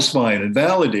satisfying and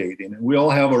validating. And we all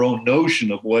have our own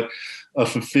notion of what a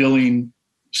fulfilling,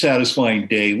 satisfying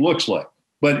day looks like.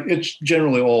 But it's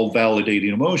generally all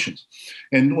validating emotions.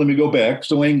 And let me go back.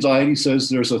 So anxiety says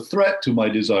there's a threat to my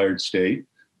desired state.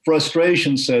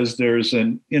 Frustration says there's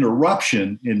an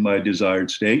interruption in my desired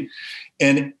state.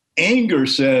 And anger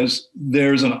says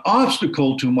there's an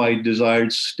obstacle to my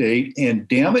desired state. And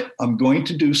damn it, I'm going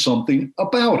to do something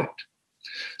about it.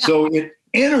 Yeah. So it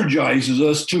energizes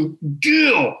us to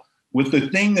deal with the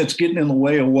thing that's getting in the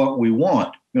way of what we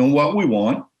want. And what we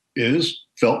want is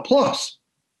felt plus.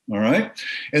 All right.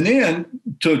 And then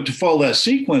to follow that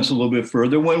sequence a little bit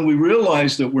further, when we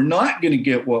realize that we're not going to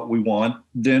get what we want,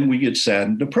 then we get sad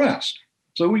and depressed.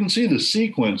 So we can see the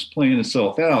sequence playing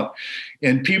itself out.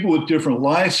 And people with different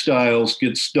lifestyles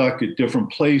get stuck at different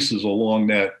places along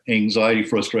that anxiety,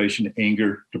 frustration,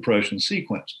 anger, depression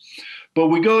sequence. But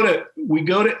we go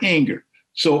to anger.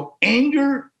 So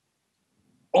anger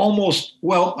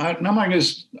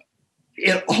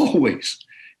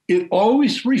it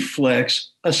always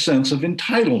reflects a sense of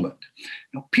entitlement.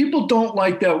 Now, people don't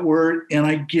like that word, and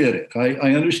I get it.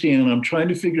 I understand, and I'm trying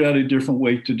to figure out a different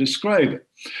way to describe it.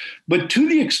 But to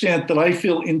the extent that I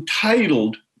feel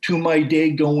entitled to my day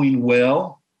going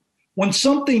well, when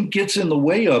something gets in the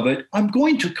way of it, I'm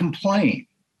going to complain.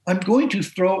 I'm going to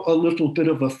throw a little bit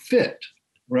of a fit,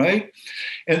 right?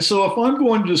 And so if I'm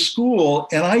going to school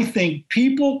and I think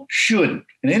people shouldn't,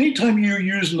 and anytime you're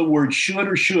using the word should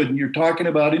or shouldn't, you're talking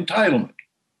about entitlement.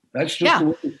 That's just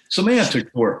the way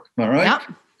semantic work, all right? Yeah.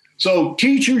 So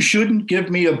teachers shouldn't give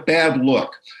me a bad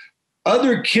look.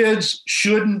 Other kids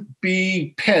shouldn't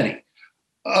be petty.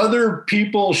 Other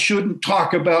people shouldn't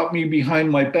talk about me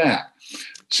behind my back.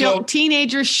 So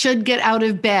teenagers should get out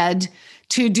of bed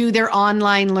to do their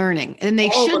online learning, and they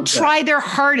should try their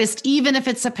hardest, even if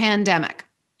it's a pandemic.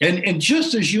 And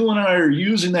just as you and I are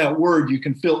using that word, you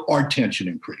can feel our tension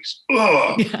increase.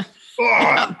 It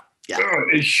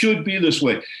should be this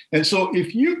way. And so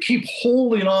if you keep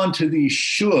holding on to these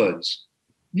shoulds,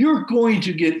 you're going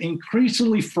to get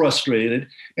increasingly frustrated,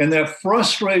 and that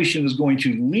frustration is going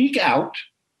to leak out,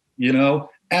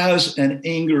 as an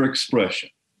anger expression.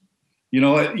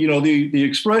 The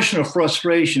expression of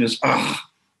frustration is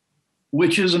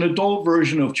which is an adult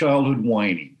version of childhood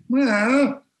whining.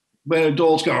 When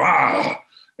adults go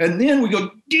and then we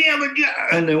go, damn it,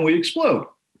 and then we explode.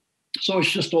 So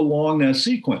it's just along that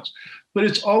sequence. But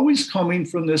it's always coming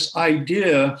from this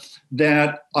idea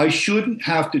that I shouldn't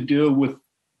have to deal with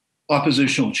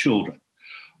oppositional children.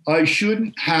 I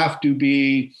shouldn't have to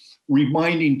be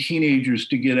reminding teenagers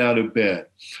to get out of bed.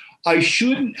 I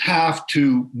shouldn't have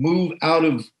to move out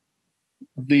of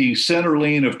the center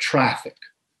lane of traffic.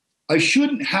 I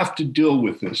shouldn't have to deal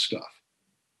with this stuff.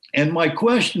 And my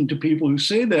question to people who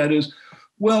say that is,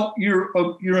 well, you're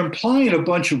implying a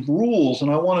bunch of rules, and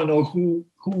I want to know who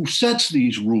sets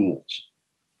these rules,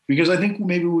 because I think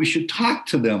maybe we should talk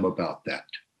to them about that,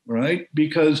 right?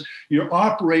 Because you're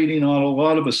operating on a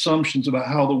lot of assumptions about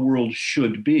how the world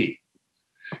should be.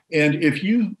 And if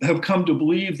you have come to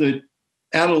believe that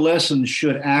adolescents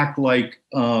should act like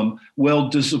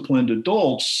well-disciplined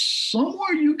adults,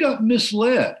 somewhere you got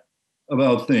misled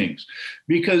about things,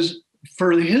 because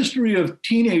for the history of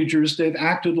teenagers, they've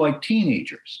acted like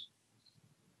teenagers.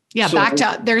 Yeah,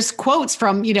 so, there's quotes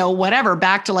from,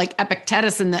 back to like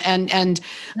Epictetus and that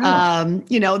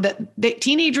the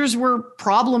teenagers were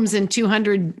problems in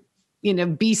 200,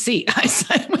 BC.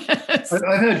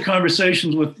 I've had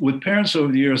conversations with parents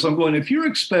over the years. I'm going, if you're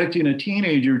expecting a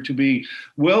teenager to be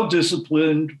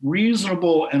well-disciplined,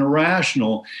 reasonable, and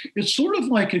rational, it's sort of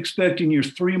like expecting your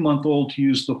 3-month-old to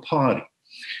use the potty.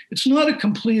 It's not a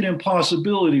complete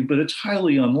impossibility, but it's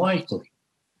highly unlikely.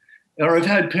 Or I've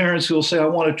had parents who will say, I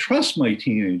want to trust my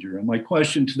teenager. And my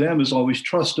question to them is always,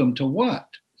 trust them to what?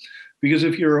 Because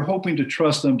if you're hoping to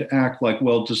trust them to act like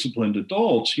well-disciplined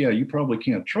adults, you probably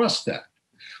can't trust that.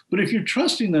 But if you're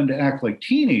trusting them to act like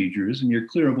teenagers and you're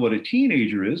clear of what a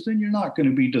teenager is, then you're not going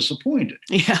to be disappointed.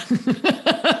 Yeah,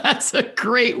 that's a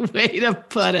great way to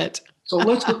put it. So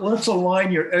let's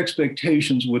align your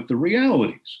expectations with the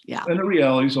realities. Yeah. And the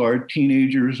realities are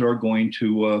teenagers are going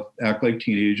to act like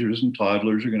teenagers, and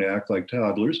toddlers are going to act like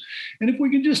toddlers. And if we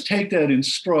can just take that in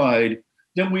stride,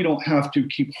 then we don't have to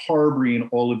keep harboring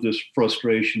all of this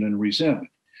frustration and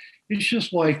resentment. It's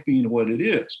just life being what it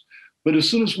is. But as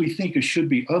soon as we think it should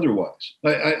be otherwise,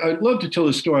 I'd love to tell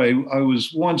a story. I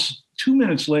was once 2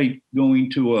 minutes late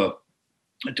going to a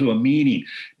meeting,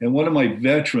 and one of my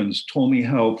veterans told me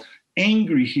how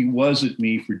angry he was at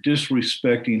me for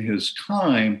disrespecting his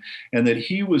time, and that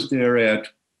he was there at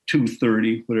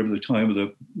 2:30, whatever the time of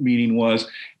the meeting was,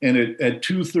 and at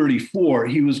 2:34,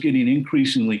 he was getting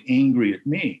increasingly angry at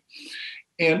me.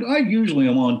 And I usually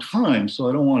am on time, so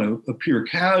I don't want to appear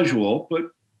casual,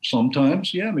 but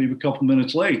sometimes, maybe a couple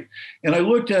minutes late. And I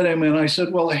looked at him and I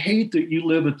said, well, I hate that you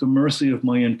live at the mercy of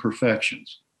my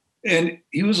imperfections. And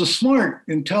he was a smart,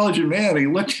 intelligent man. He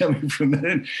looked at me for a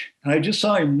minute, and I just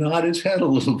saw him nod his head a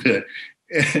little bit.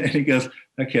 And he goes,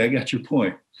 okay, I got your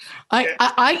point.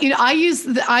 That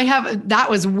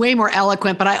was way more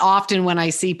eloquent, but I often, when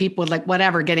I see people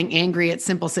getting angry at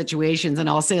simple situations, and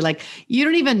I'll say you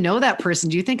don't even know that person.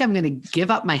 Do you think I'm going to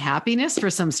give up my happiness for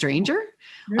some stranger?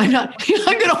 I'm going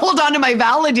to hold on to my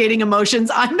validating emotions.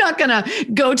 I'm not going to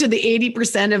go to the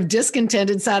 80% of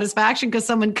discontent and satisfaction because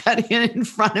someone cut in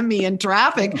front of me in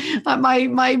traffic.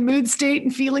 My mood state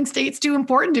and feeling state's too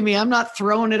important to me. I'm not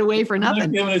throwing it away for nothing.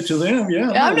 I'm not giving it to them. Yeah.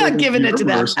 I'm not giving it to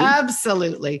them.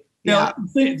 Absolutely. Now,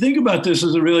 think about this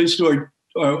as it relates to our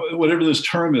whatever this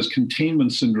term is,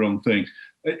 containment syndrome thing.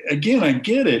 Again, I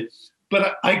get it,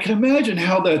 but I can imagine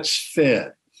how that's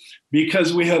fed.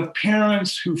 Because we have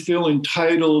parents who feel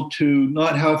entitled to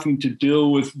not having to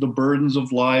deal with the burdens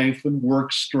of life and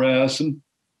work stress and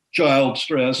child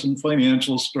stress and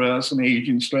financial stress and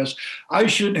aging stress. I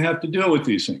shouldn't have to deal with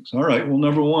these things. All right, well,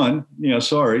 number one,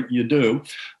 sorry, you do.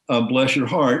 Bless your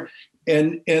heart.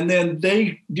 And then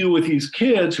they deal with these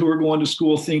kids who are going to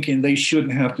school thinking they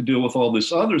shouldn't have to deal with all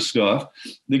this other stuff.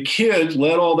 The kids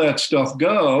let all that stuff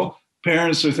go.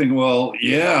 Parents are thinking, well,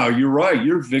 yeah, you're right.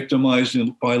 You're victimized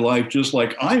by life just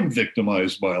like I'm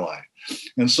victimized by life.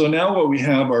 And so now what we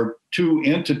have are two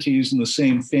entities in the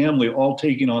same family all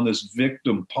taking on this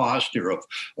victim posture of,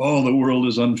 oh, the world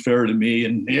is unfair to me.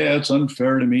 And yeah, it's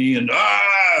unfair to me. And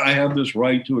I have this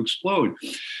right to explode.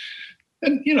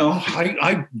 And, you know,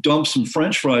 I dumped some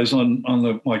French fries on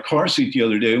my car seat the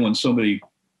other day when somebody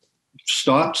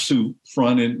stopped too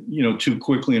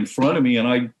quickly in front of me. And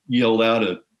I yelled out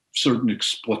a certain, Did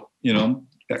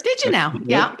you now?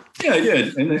 Yeah. Yeah, I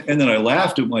did. And then I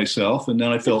laughed at myself, and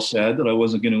then I felt sad that I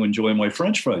wasn't going to enjoy my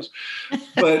French fries.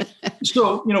 But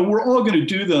so, you know, we're all going to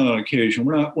do that on occasion.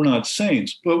 We're not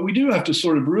saints, but we do have to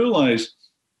sort of realize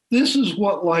this is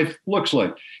what life looks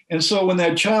like. And so when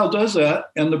that child does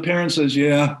that and the parent says,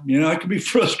 yeah, you know, I can be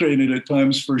frustrated at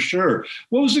times for sure.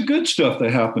 What was the good stuff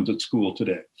that happened at school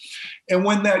today? And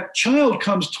when that child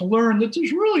comes to learn that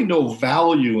there's really no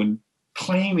value in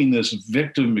claiming this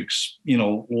victim,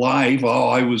 life, oh,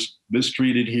 I was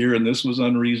mistreated here and this was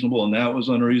unreasonable and that was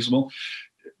unreasonable,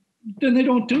 then they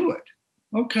don't do it.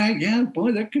 Okay, yeah,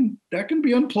 boy, that can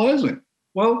be unpleasant.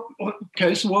 Well,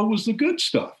 okay, so what was the good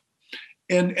stuff?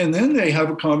 And then they have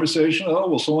a conversation. Oh,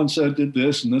 well, so and so did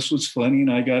this, and this was funny,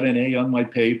 and I got an A on my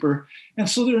paper. And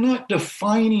so they're not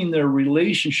defining their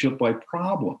relationship by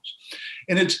problems.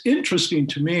 And it's interesting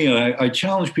to me, and I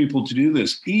challenge people to do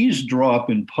this, eavesdrop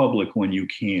in public when you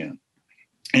can.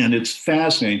 And it's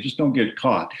fascinating. Just don't get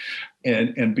caught,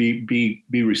 and be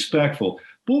respectful.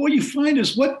 But what you find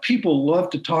is what people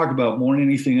love to talk about more than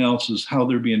anything else is how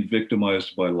they're being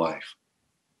victimized by life.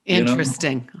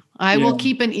 Interesting. I will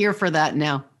keep an ear for that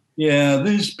now. Yeah,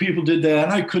 these people did that,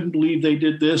 and I couldn't believe they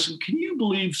did this. And can you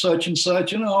believe such and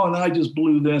such? And I just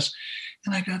blew this.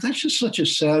 And I go, that's just such a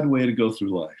sad way to go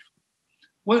through life.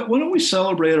 Why don't we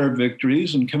celebrate our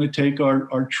victories and kind of take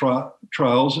our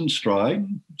trials in stride,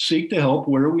 and seek the help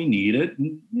where we need it,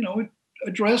 and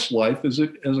address life as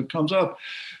it comes up.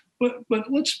 But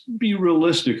let's be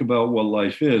realistic about what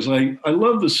life is. I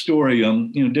love the story.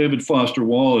 David Foster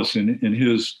Wallace in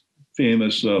his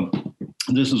famous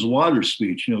 "This Is Water"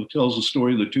 speech. Tells the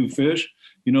story of the two fish.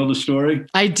 You know the story?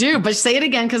 I do, but say it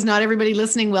again because not everybody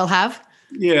listening will have.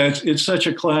 Yeah, it's such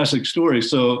a classic story.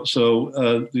 So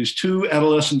these two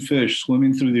adolescent fish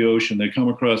swimming through the ocean. They come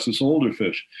across this older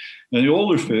fish, and the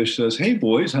older fish says, "Hey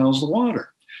boys, how's the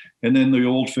water?" And then the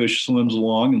old fish swims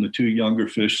along, and the two younger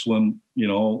fish swim,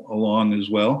 along as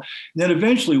well. And then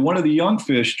eventually one of the young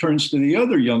fish turns to the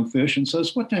other young fish and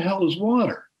says, "What the hell is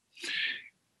water?"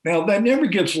 Now, that never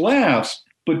gets laughs,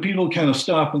 but people kind of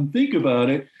stop and think about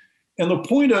it. And the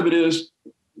point of it is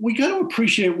we got to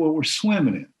appreciate what we're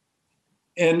swimming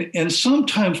in. And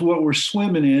sometimes what we're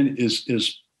swimming in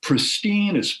is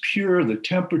pristine, it's pure, the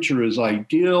temperature is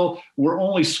ideal. We're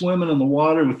only swimming in the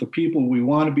water with the people we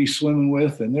want to be swimming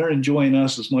with, and they're enjoying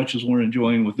us as much as we're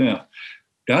enjoying with them.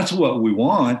 That's what we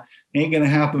want. Ain't going to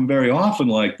happen very often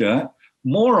like that.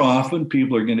 More often,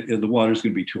 the water's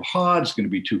going to be too hot, it's going to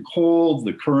be too cold,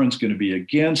 the current's going to be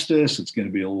against us, it's going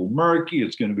to be a little murky,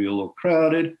 it's going to be a little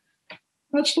crowded.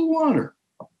 That's the water.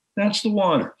 That's the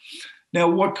water. Now,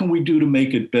 what can we do to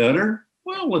make it better?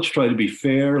 Well, let's try to be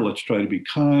fair. Let's try to be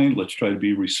kind. Let's try to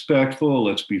be respectful.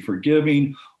 Let's be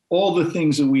forgiving. All the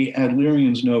things that we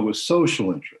Adlerians know as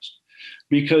social interest.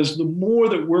 Because the more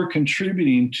that we're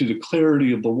contributing to the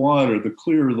clarity of the water, the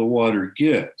clearer the water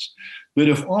gets. But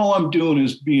if all I'm doing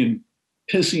is being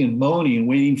pissy and moany and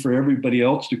waiting for everybody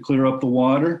else to clear up the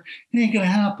water, it ain't going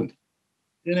to happen.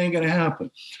 It ain't going to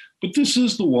happen. But this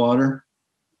is the water.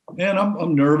 And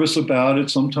I'm nervous about it.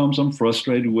 Sometimes I'm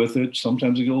frustrated with it.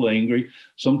 Sometimes I get a little angry.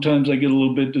 Sometimes I get a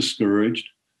little bit discouraged.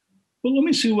 But let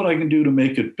me see what I can do to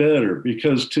make it better.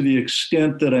 Because to the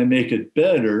extent that I make it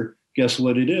better, guess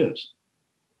what it is?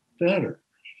 Better.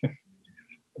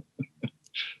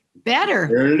 Better.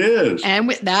 There it is.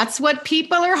 And that's what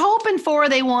people are hoping for.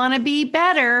 They want to be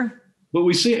better. But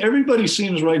we see everybody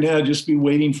seems right now just be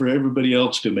waiting for everybody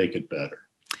else to make it better.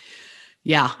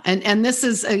 Yeah. And this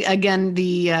is, again,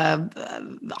 the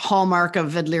hallmark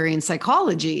of Adlerian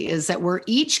psychology is that we're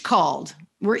each called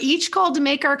to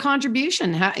make our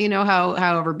contribution,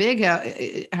 however big,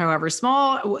 however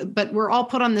small, but we're all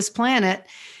put on this planet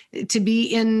to be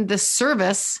in the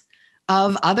service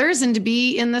of others and to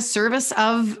be in the service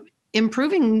of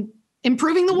improving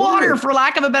the water, for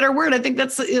lack of a better word. I think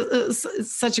that's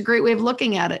such a great way of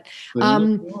looking at it.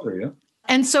 Water, yeah.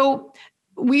 And so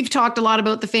we've talked a lot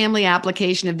about the family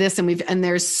application of this, and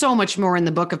there's so much more in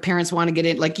the book if parents want to get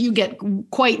it. Like you get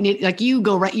you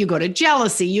go to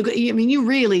jealousy. You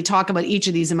really talk about each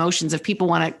of these emotions if people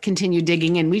want to continue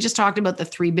digging in. We just talked about the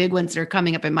 3 big ones that are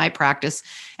coming up in my practice,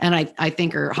 and I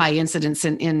think are high incidence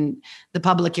in the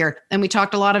public here. And we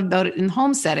talked a lot about it in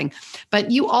home setting,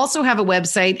 but you also have a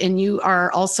website and you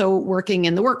are also working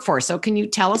in the workforce. So can you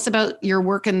tell us about your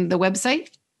work in the website?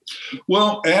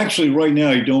 Well, actually, right now,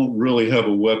 I don't really have a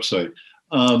website.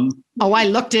 I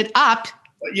looked it up.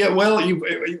 Yeah, well,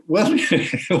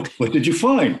 what did you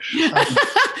find?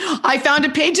 I found a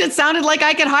page that sounded like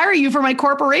I could hire you for my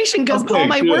corporation because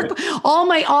all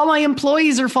my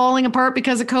employees are falling apart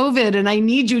because of COVID, and I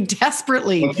need you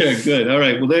desperately. Okay, good. All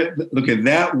right. Well,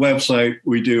 that website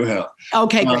we do have.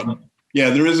 Okay, great. Yeah,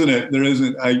 there isn't.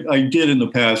 I did in the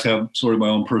past have sort of my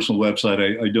own personal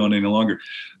website. I don't any longer.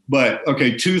 But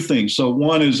okay, 2 things. So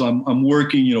one is I'm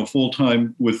working, full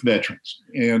time with veterans,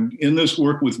 and in this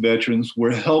work with veterans,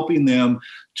 we're helping them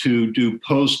to do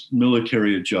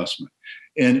post-military adjustment.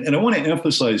 And I want to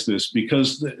emphasize this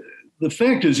because the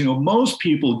fact is, most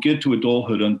people get to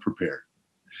adulthood unprepared.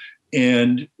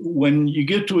 And when you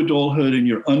get to adulthood and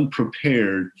you're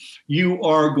unprepared, you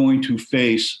are going to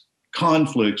face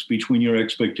conflicts between your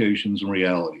expectations and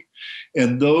reality.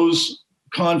 And those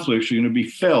conflicts are going to be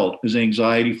felt as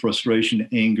anxiety, frustration,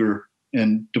 anger,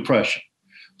 and depression.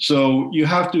 So you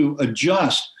have to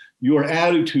adjust your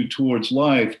attitude towards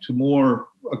life to more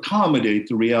accommodate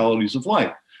the realities of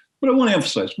life. But I want to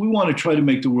emphasize, we want to try to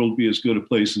make the world be as good a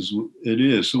place as it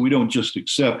is. So we don't just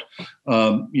accept,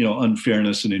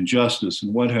 unfairness and injustice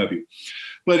and what have you.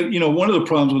 But, one of the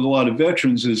problems with a lot of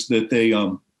veterans is that they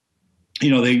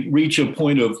reach a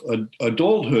point of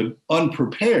adulthood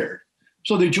unprepared.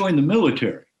 So they join the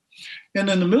military. And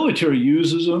then the military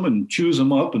uses them and chews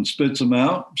them up and spits them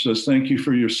out, says, thank you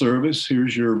for your service.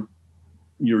 Here's your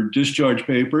discharge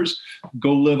papers.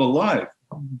 Go live a life.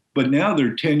 But now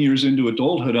they're 10 years into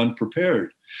adulthood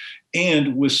unprepared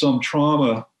and with some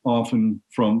trauma often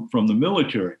from the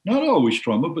military. Not always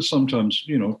trauma, but sometimes,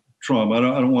 trauma.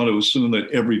 I don't want to assume that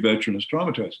every veteran is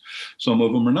traumatized. Some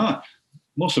of them are not.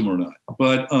 Most of them are not,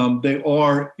 but they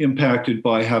are impacted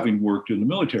by having worked in the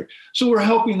military. So we're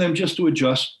helping them just to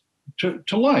adjust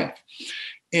to life.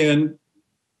 And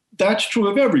that's true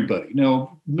of everybody.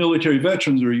 Now, military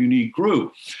veterans are a unique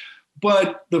group.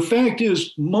 But the fact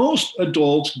is, most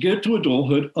adults get to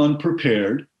adulthood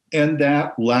unprepared, and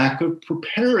that lack of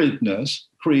preparedness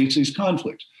creates these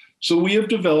conflicts. So we have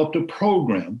developed a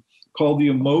program called the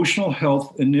Emotional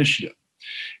Health Initiative.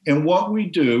 And what we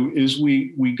do is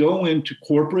we go into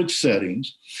corporate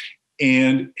settings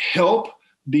and help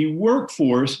the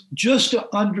workforce just to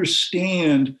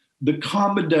understand the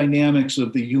common dynamics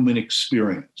of the human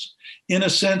experience. In a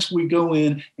sense, we go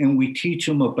in and we teach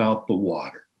them about the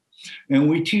water. And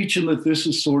we teach them that this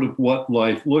is sort of what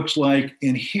life looks like.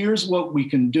 And here's what we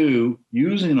can do,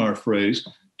 using our phrase,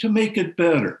 to make it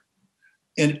better.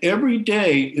 And every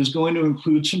day is going to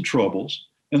include some troubles.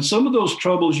 And some of those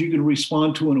troubles you can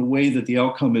respond to in a way that the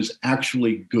outcome is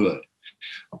actually good.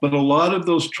 But a lot of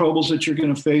those troubles that you're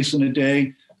going to face in a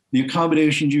day, the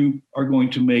accommodations you are going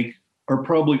to make are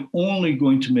probably only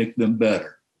going to make them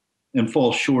better and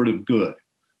fall short of good.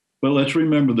 But let's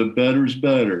remember that better is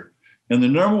better. And the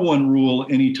number one rule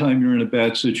anytime you're in a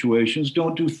bad situation is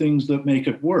don't do things that make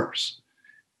it worse.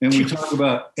 And we talk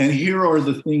about, and here are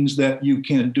the things that you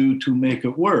can do to make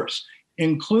it worse,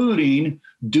 including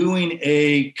doing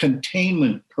a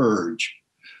containment purge.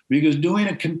 Because doing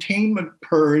a containment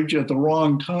purge at the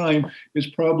wrong time is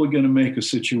probably going to make a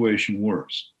situation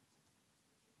worse.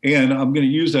 And I'm going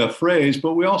to use that phrase,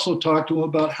 but we also talk to them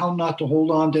about how not to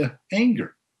hold on to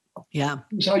anger. Yeah.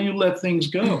 It's how you let things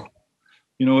go.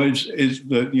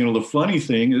 The funny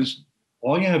thing is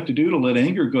all you have to do to let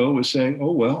anger go is say,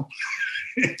 oh, well,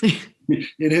 it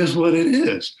is what it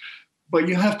is. But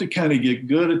you have to kind of get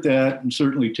good at that and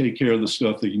certainly take care of the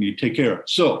stuff that you need to take care of.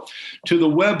 So to the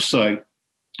website,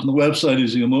 and the website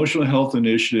is the Emotional Health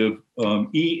Initiative,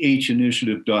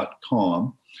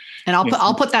 ehinitiative.com. And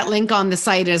I'll put that link on the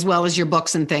site as well as your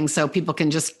books and things, so people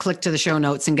can just click to the show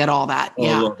notes and get all that.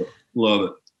 Yeah, love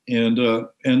it.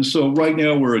 And so right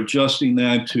now we're adjusting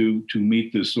that to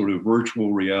meet this sort of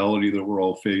virtual reality that we're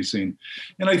all facing.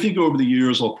 And I think over the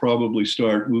years I'll probably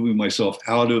start moving myself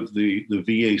out of the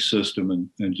VA system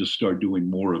and just start doing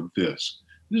more of this.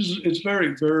 It's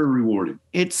very, very rewarding.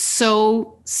 It's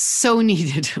so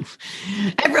needed.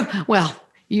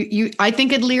 I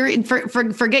think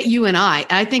Adlerian, forget you and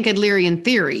I think Adlerian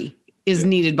theory is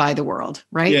needed by the world,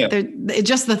 right? Yeah.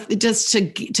 Just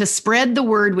to spread the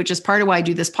word, which is part of why I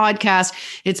do this podcast.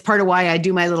 It's part of why I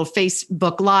do my little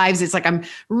Facebook lives. It's like I'm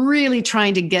really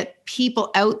trying to get people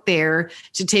out there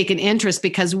to take an interest,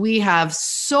 because we have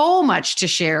so much to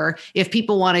share if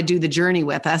people want to do the journey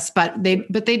with us. But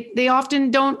they often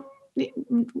don't.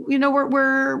 You know,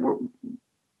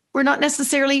 we're not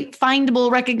necessarily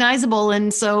findable, recognizable,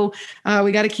 and so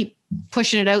we got to keep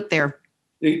pushing it out there.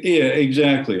 Yeah,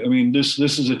 exactly. I mean, this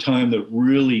is a time that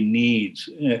really needs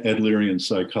Adlerian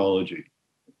psychology,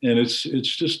 and it's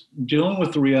just dealing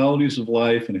with the realities of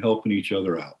life and helping each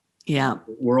other out. Yeah,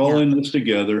 we're all in this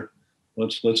together.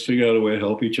 Let's figure out a way to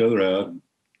help each other out and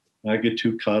not get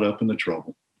too caught up in the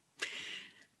trouble.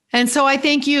 And so I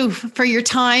thank you for your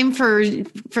time, for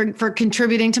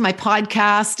contributing to my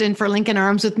podcast, and for linking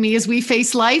arms with me as we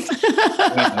face life.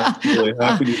 Yeah, I'm really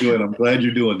happy to do it. I'm glad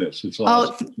you're doing this. It's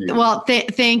awesome.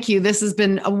 Thank you. This has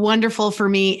been wonderful for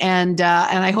me, and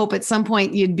I hope at some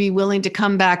point you'd be willing to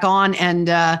come back on and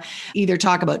either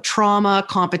talk about trauma,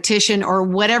 competition, or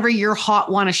whatever your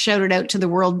want to shout it out to the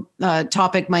world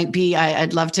topic might be.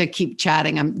 I'd love to keep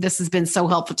chatting. This has been so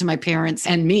helpful to my parents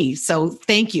and me. So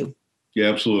thank you. Yeah,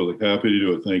 absolutely. Happy to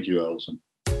do it. Thank you, Allison.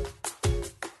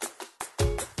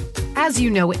 As you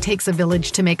know, it takes a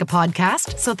village to make a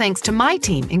podcast. So thanks to my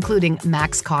team, including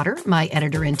Max Cotter, my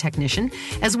editor and technician,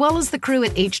 as well as the crew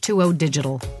at H2O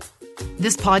Digital.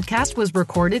 This podcast was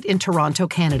recorded in Toronto,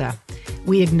 Canada.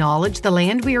 We acknowledge the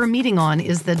land we are meeting on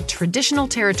is the traditional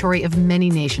territory of many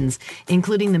nations,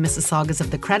 including the Mississaugas of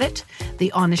the Credit,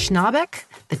 the Anishinaabeg,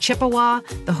 the Chippewa,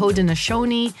 the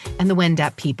Haudenosaunee, and the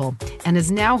Wendat people, and is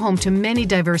now home to many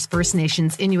diverse First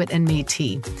Nations, Inuit, and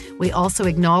Métis. We also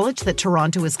acknowledge that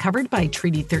Toronto is covered by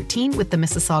Treaty 13 with the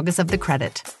Mississaugas of the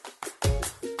Credit.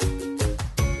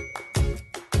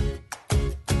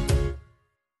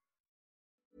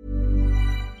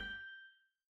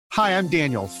 Hi, I'm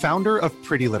Daniel, founder of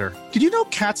Pretty Litter. Did you know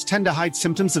cats tend to hide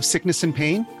symptoms of sickness and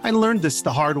pain? I learned this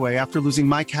the hard way after losing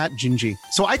my cat, Gingy.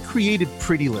 So I created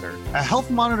Pretty Litter, a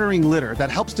health monitoring litter that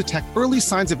helps detect early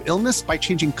signs of illness by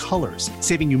changing colors,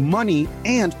 saving you money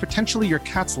and potentially your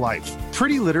cat's life.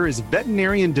 Pretty Litter is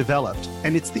veterinarian developed,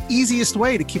 and it's the easiest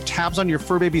way to keep tabs on your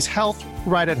fur baby's health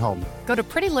right at home. Go to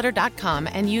prettylitter.com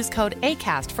and use code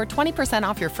ACAST for 20%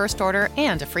 off your first order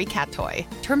and a free cat toy.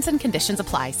 Terms and conditions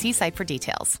apply. See site for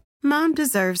details. Mom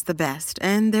deserves the best,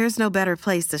 and there's no better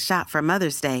place to shop for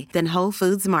Mother's Day than Whole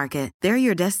Foods Market. They're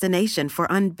your destination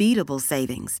for unbeatable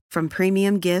savings, from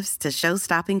premium gifts to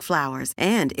show-stopping flowers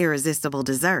and irresistible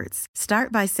desserts.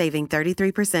 Start by saving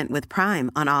 33% with Prime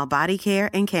on all body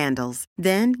care and candles.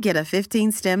 Then get a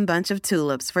 15-stem bunch of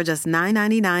tulips for just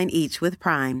 $9.99 each with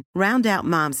Prime. Round out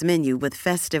Mom's menu with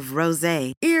festive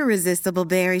rosé, irresistible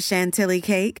berry chantilly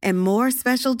cake, and more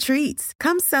special treats.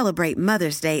 Come celebrate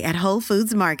Mother's Day at Whole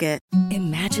Foods Market.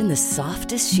 Imagine the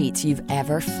softest sheets you've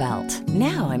ever felt.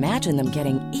 Now imagine them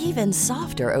getting even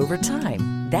softer over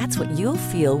time. That's what you'll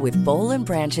feel with Boll &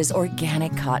 Branch's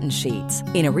organic cotton sheets.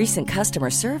 In a recent customer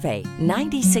survey,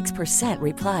 96%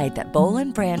 replied that Boll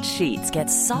 & Branch sheets get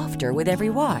softer with every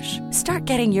wash. Start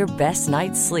getting your best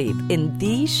night's sleep in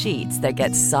these sheets that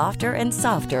get softer and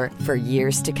softer for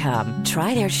years to come.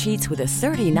 Try their sheets with a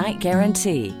 30-night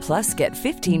guarantee. Plus, get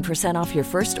 15% off your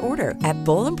first order at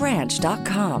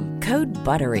bollandbranch.com. Code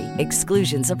BUTTERY.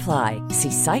 Exclusions apply.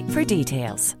 See site for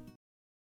details.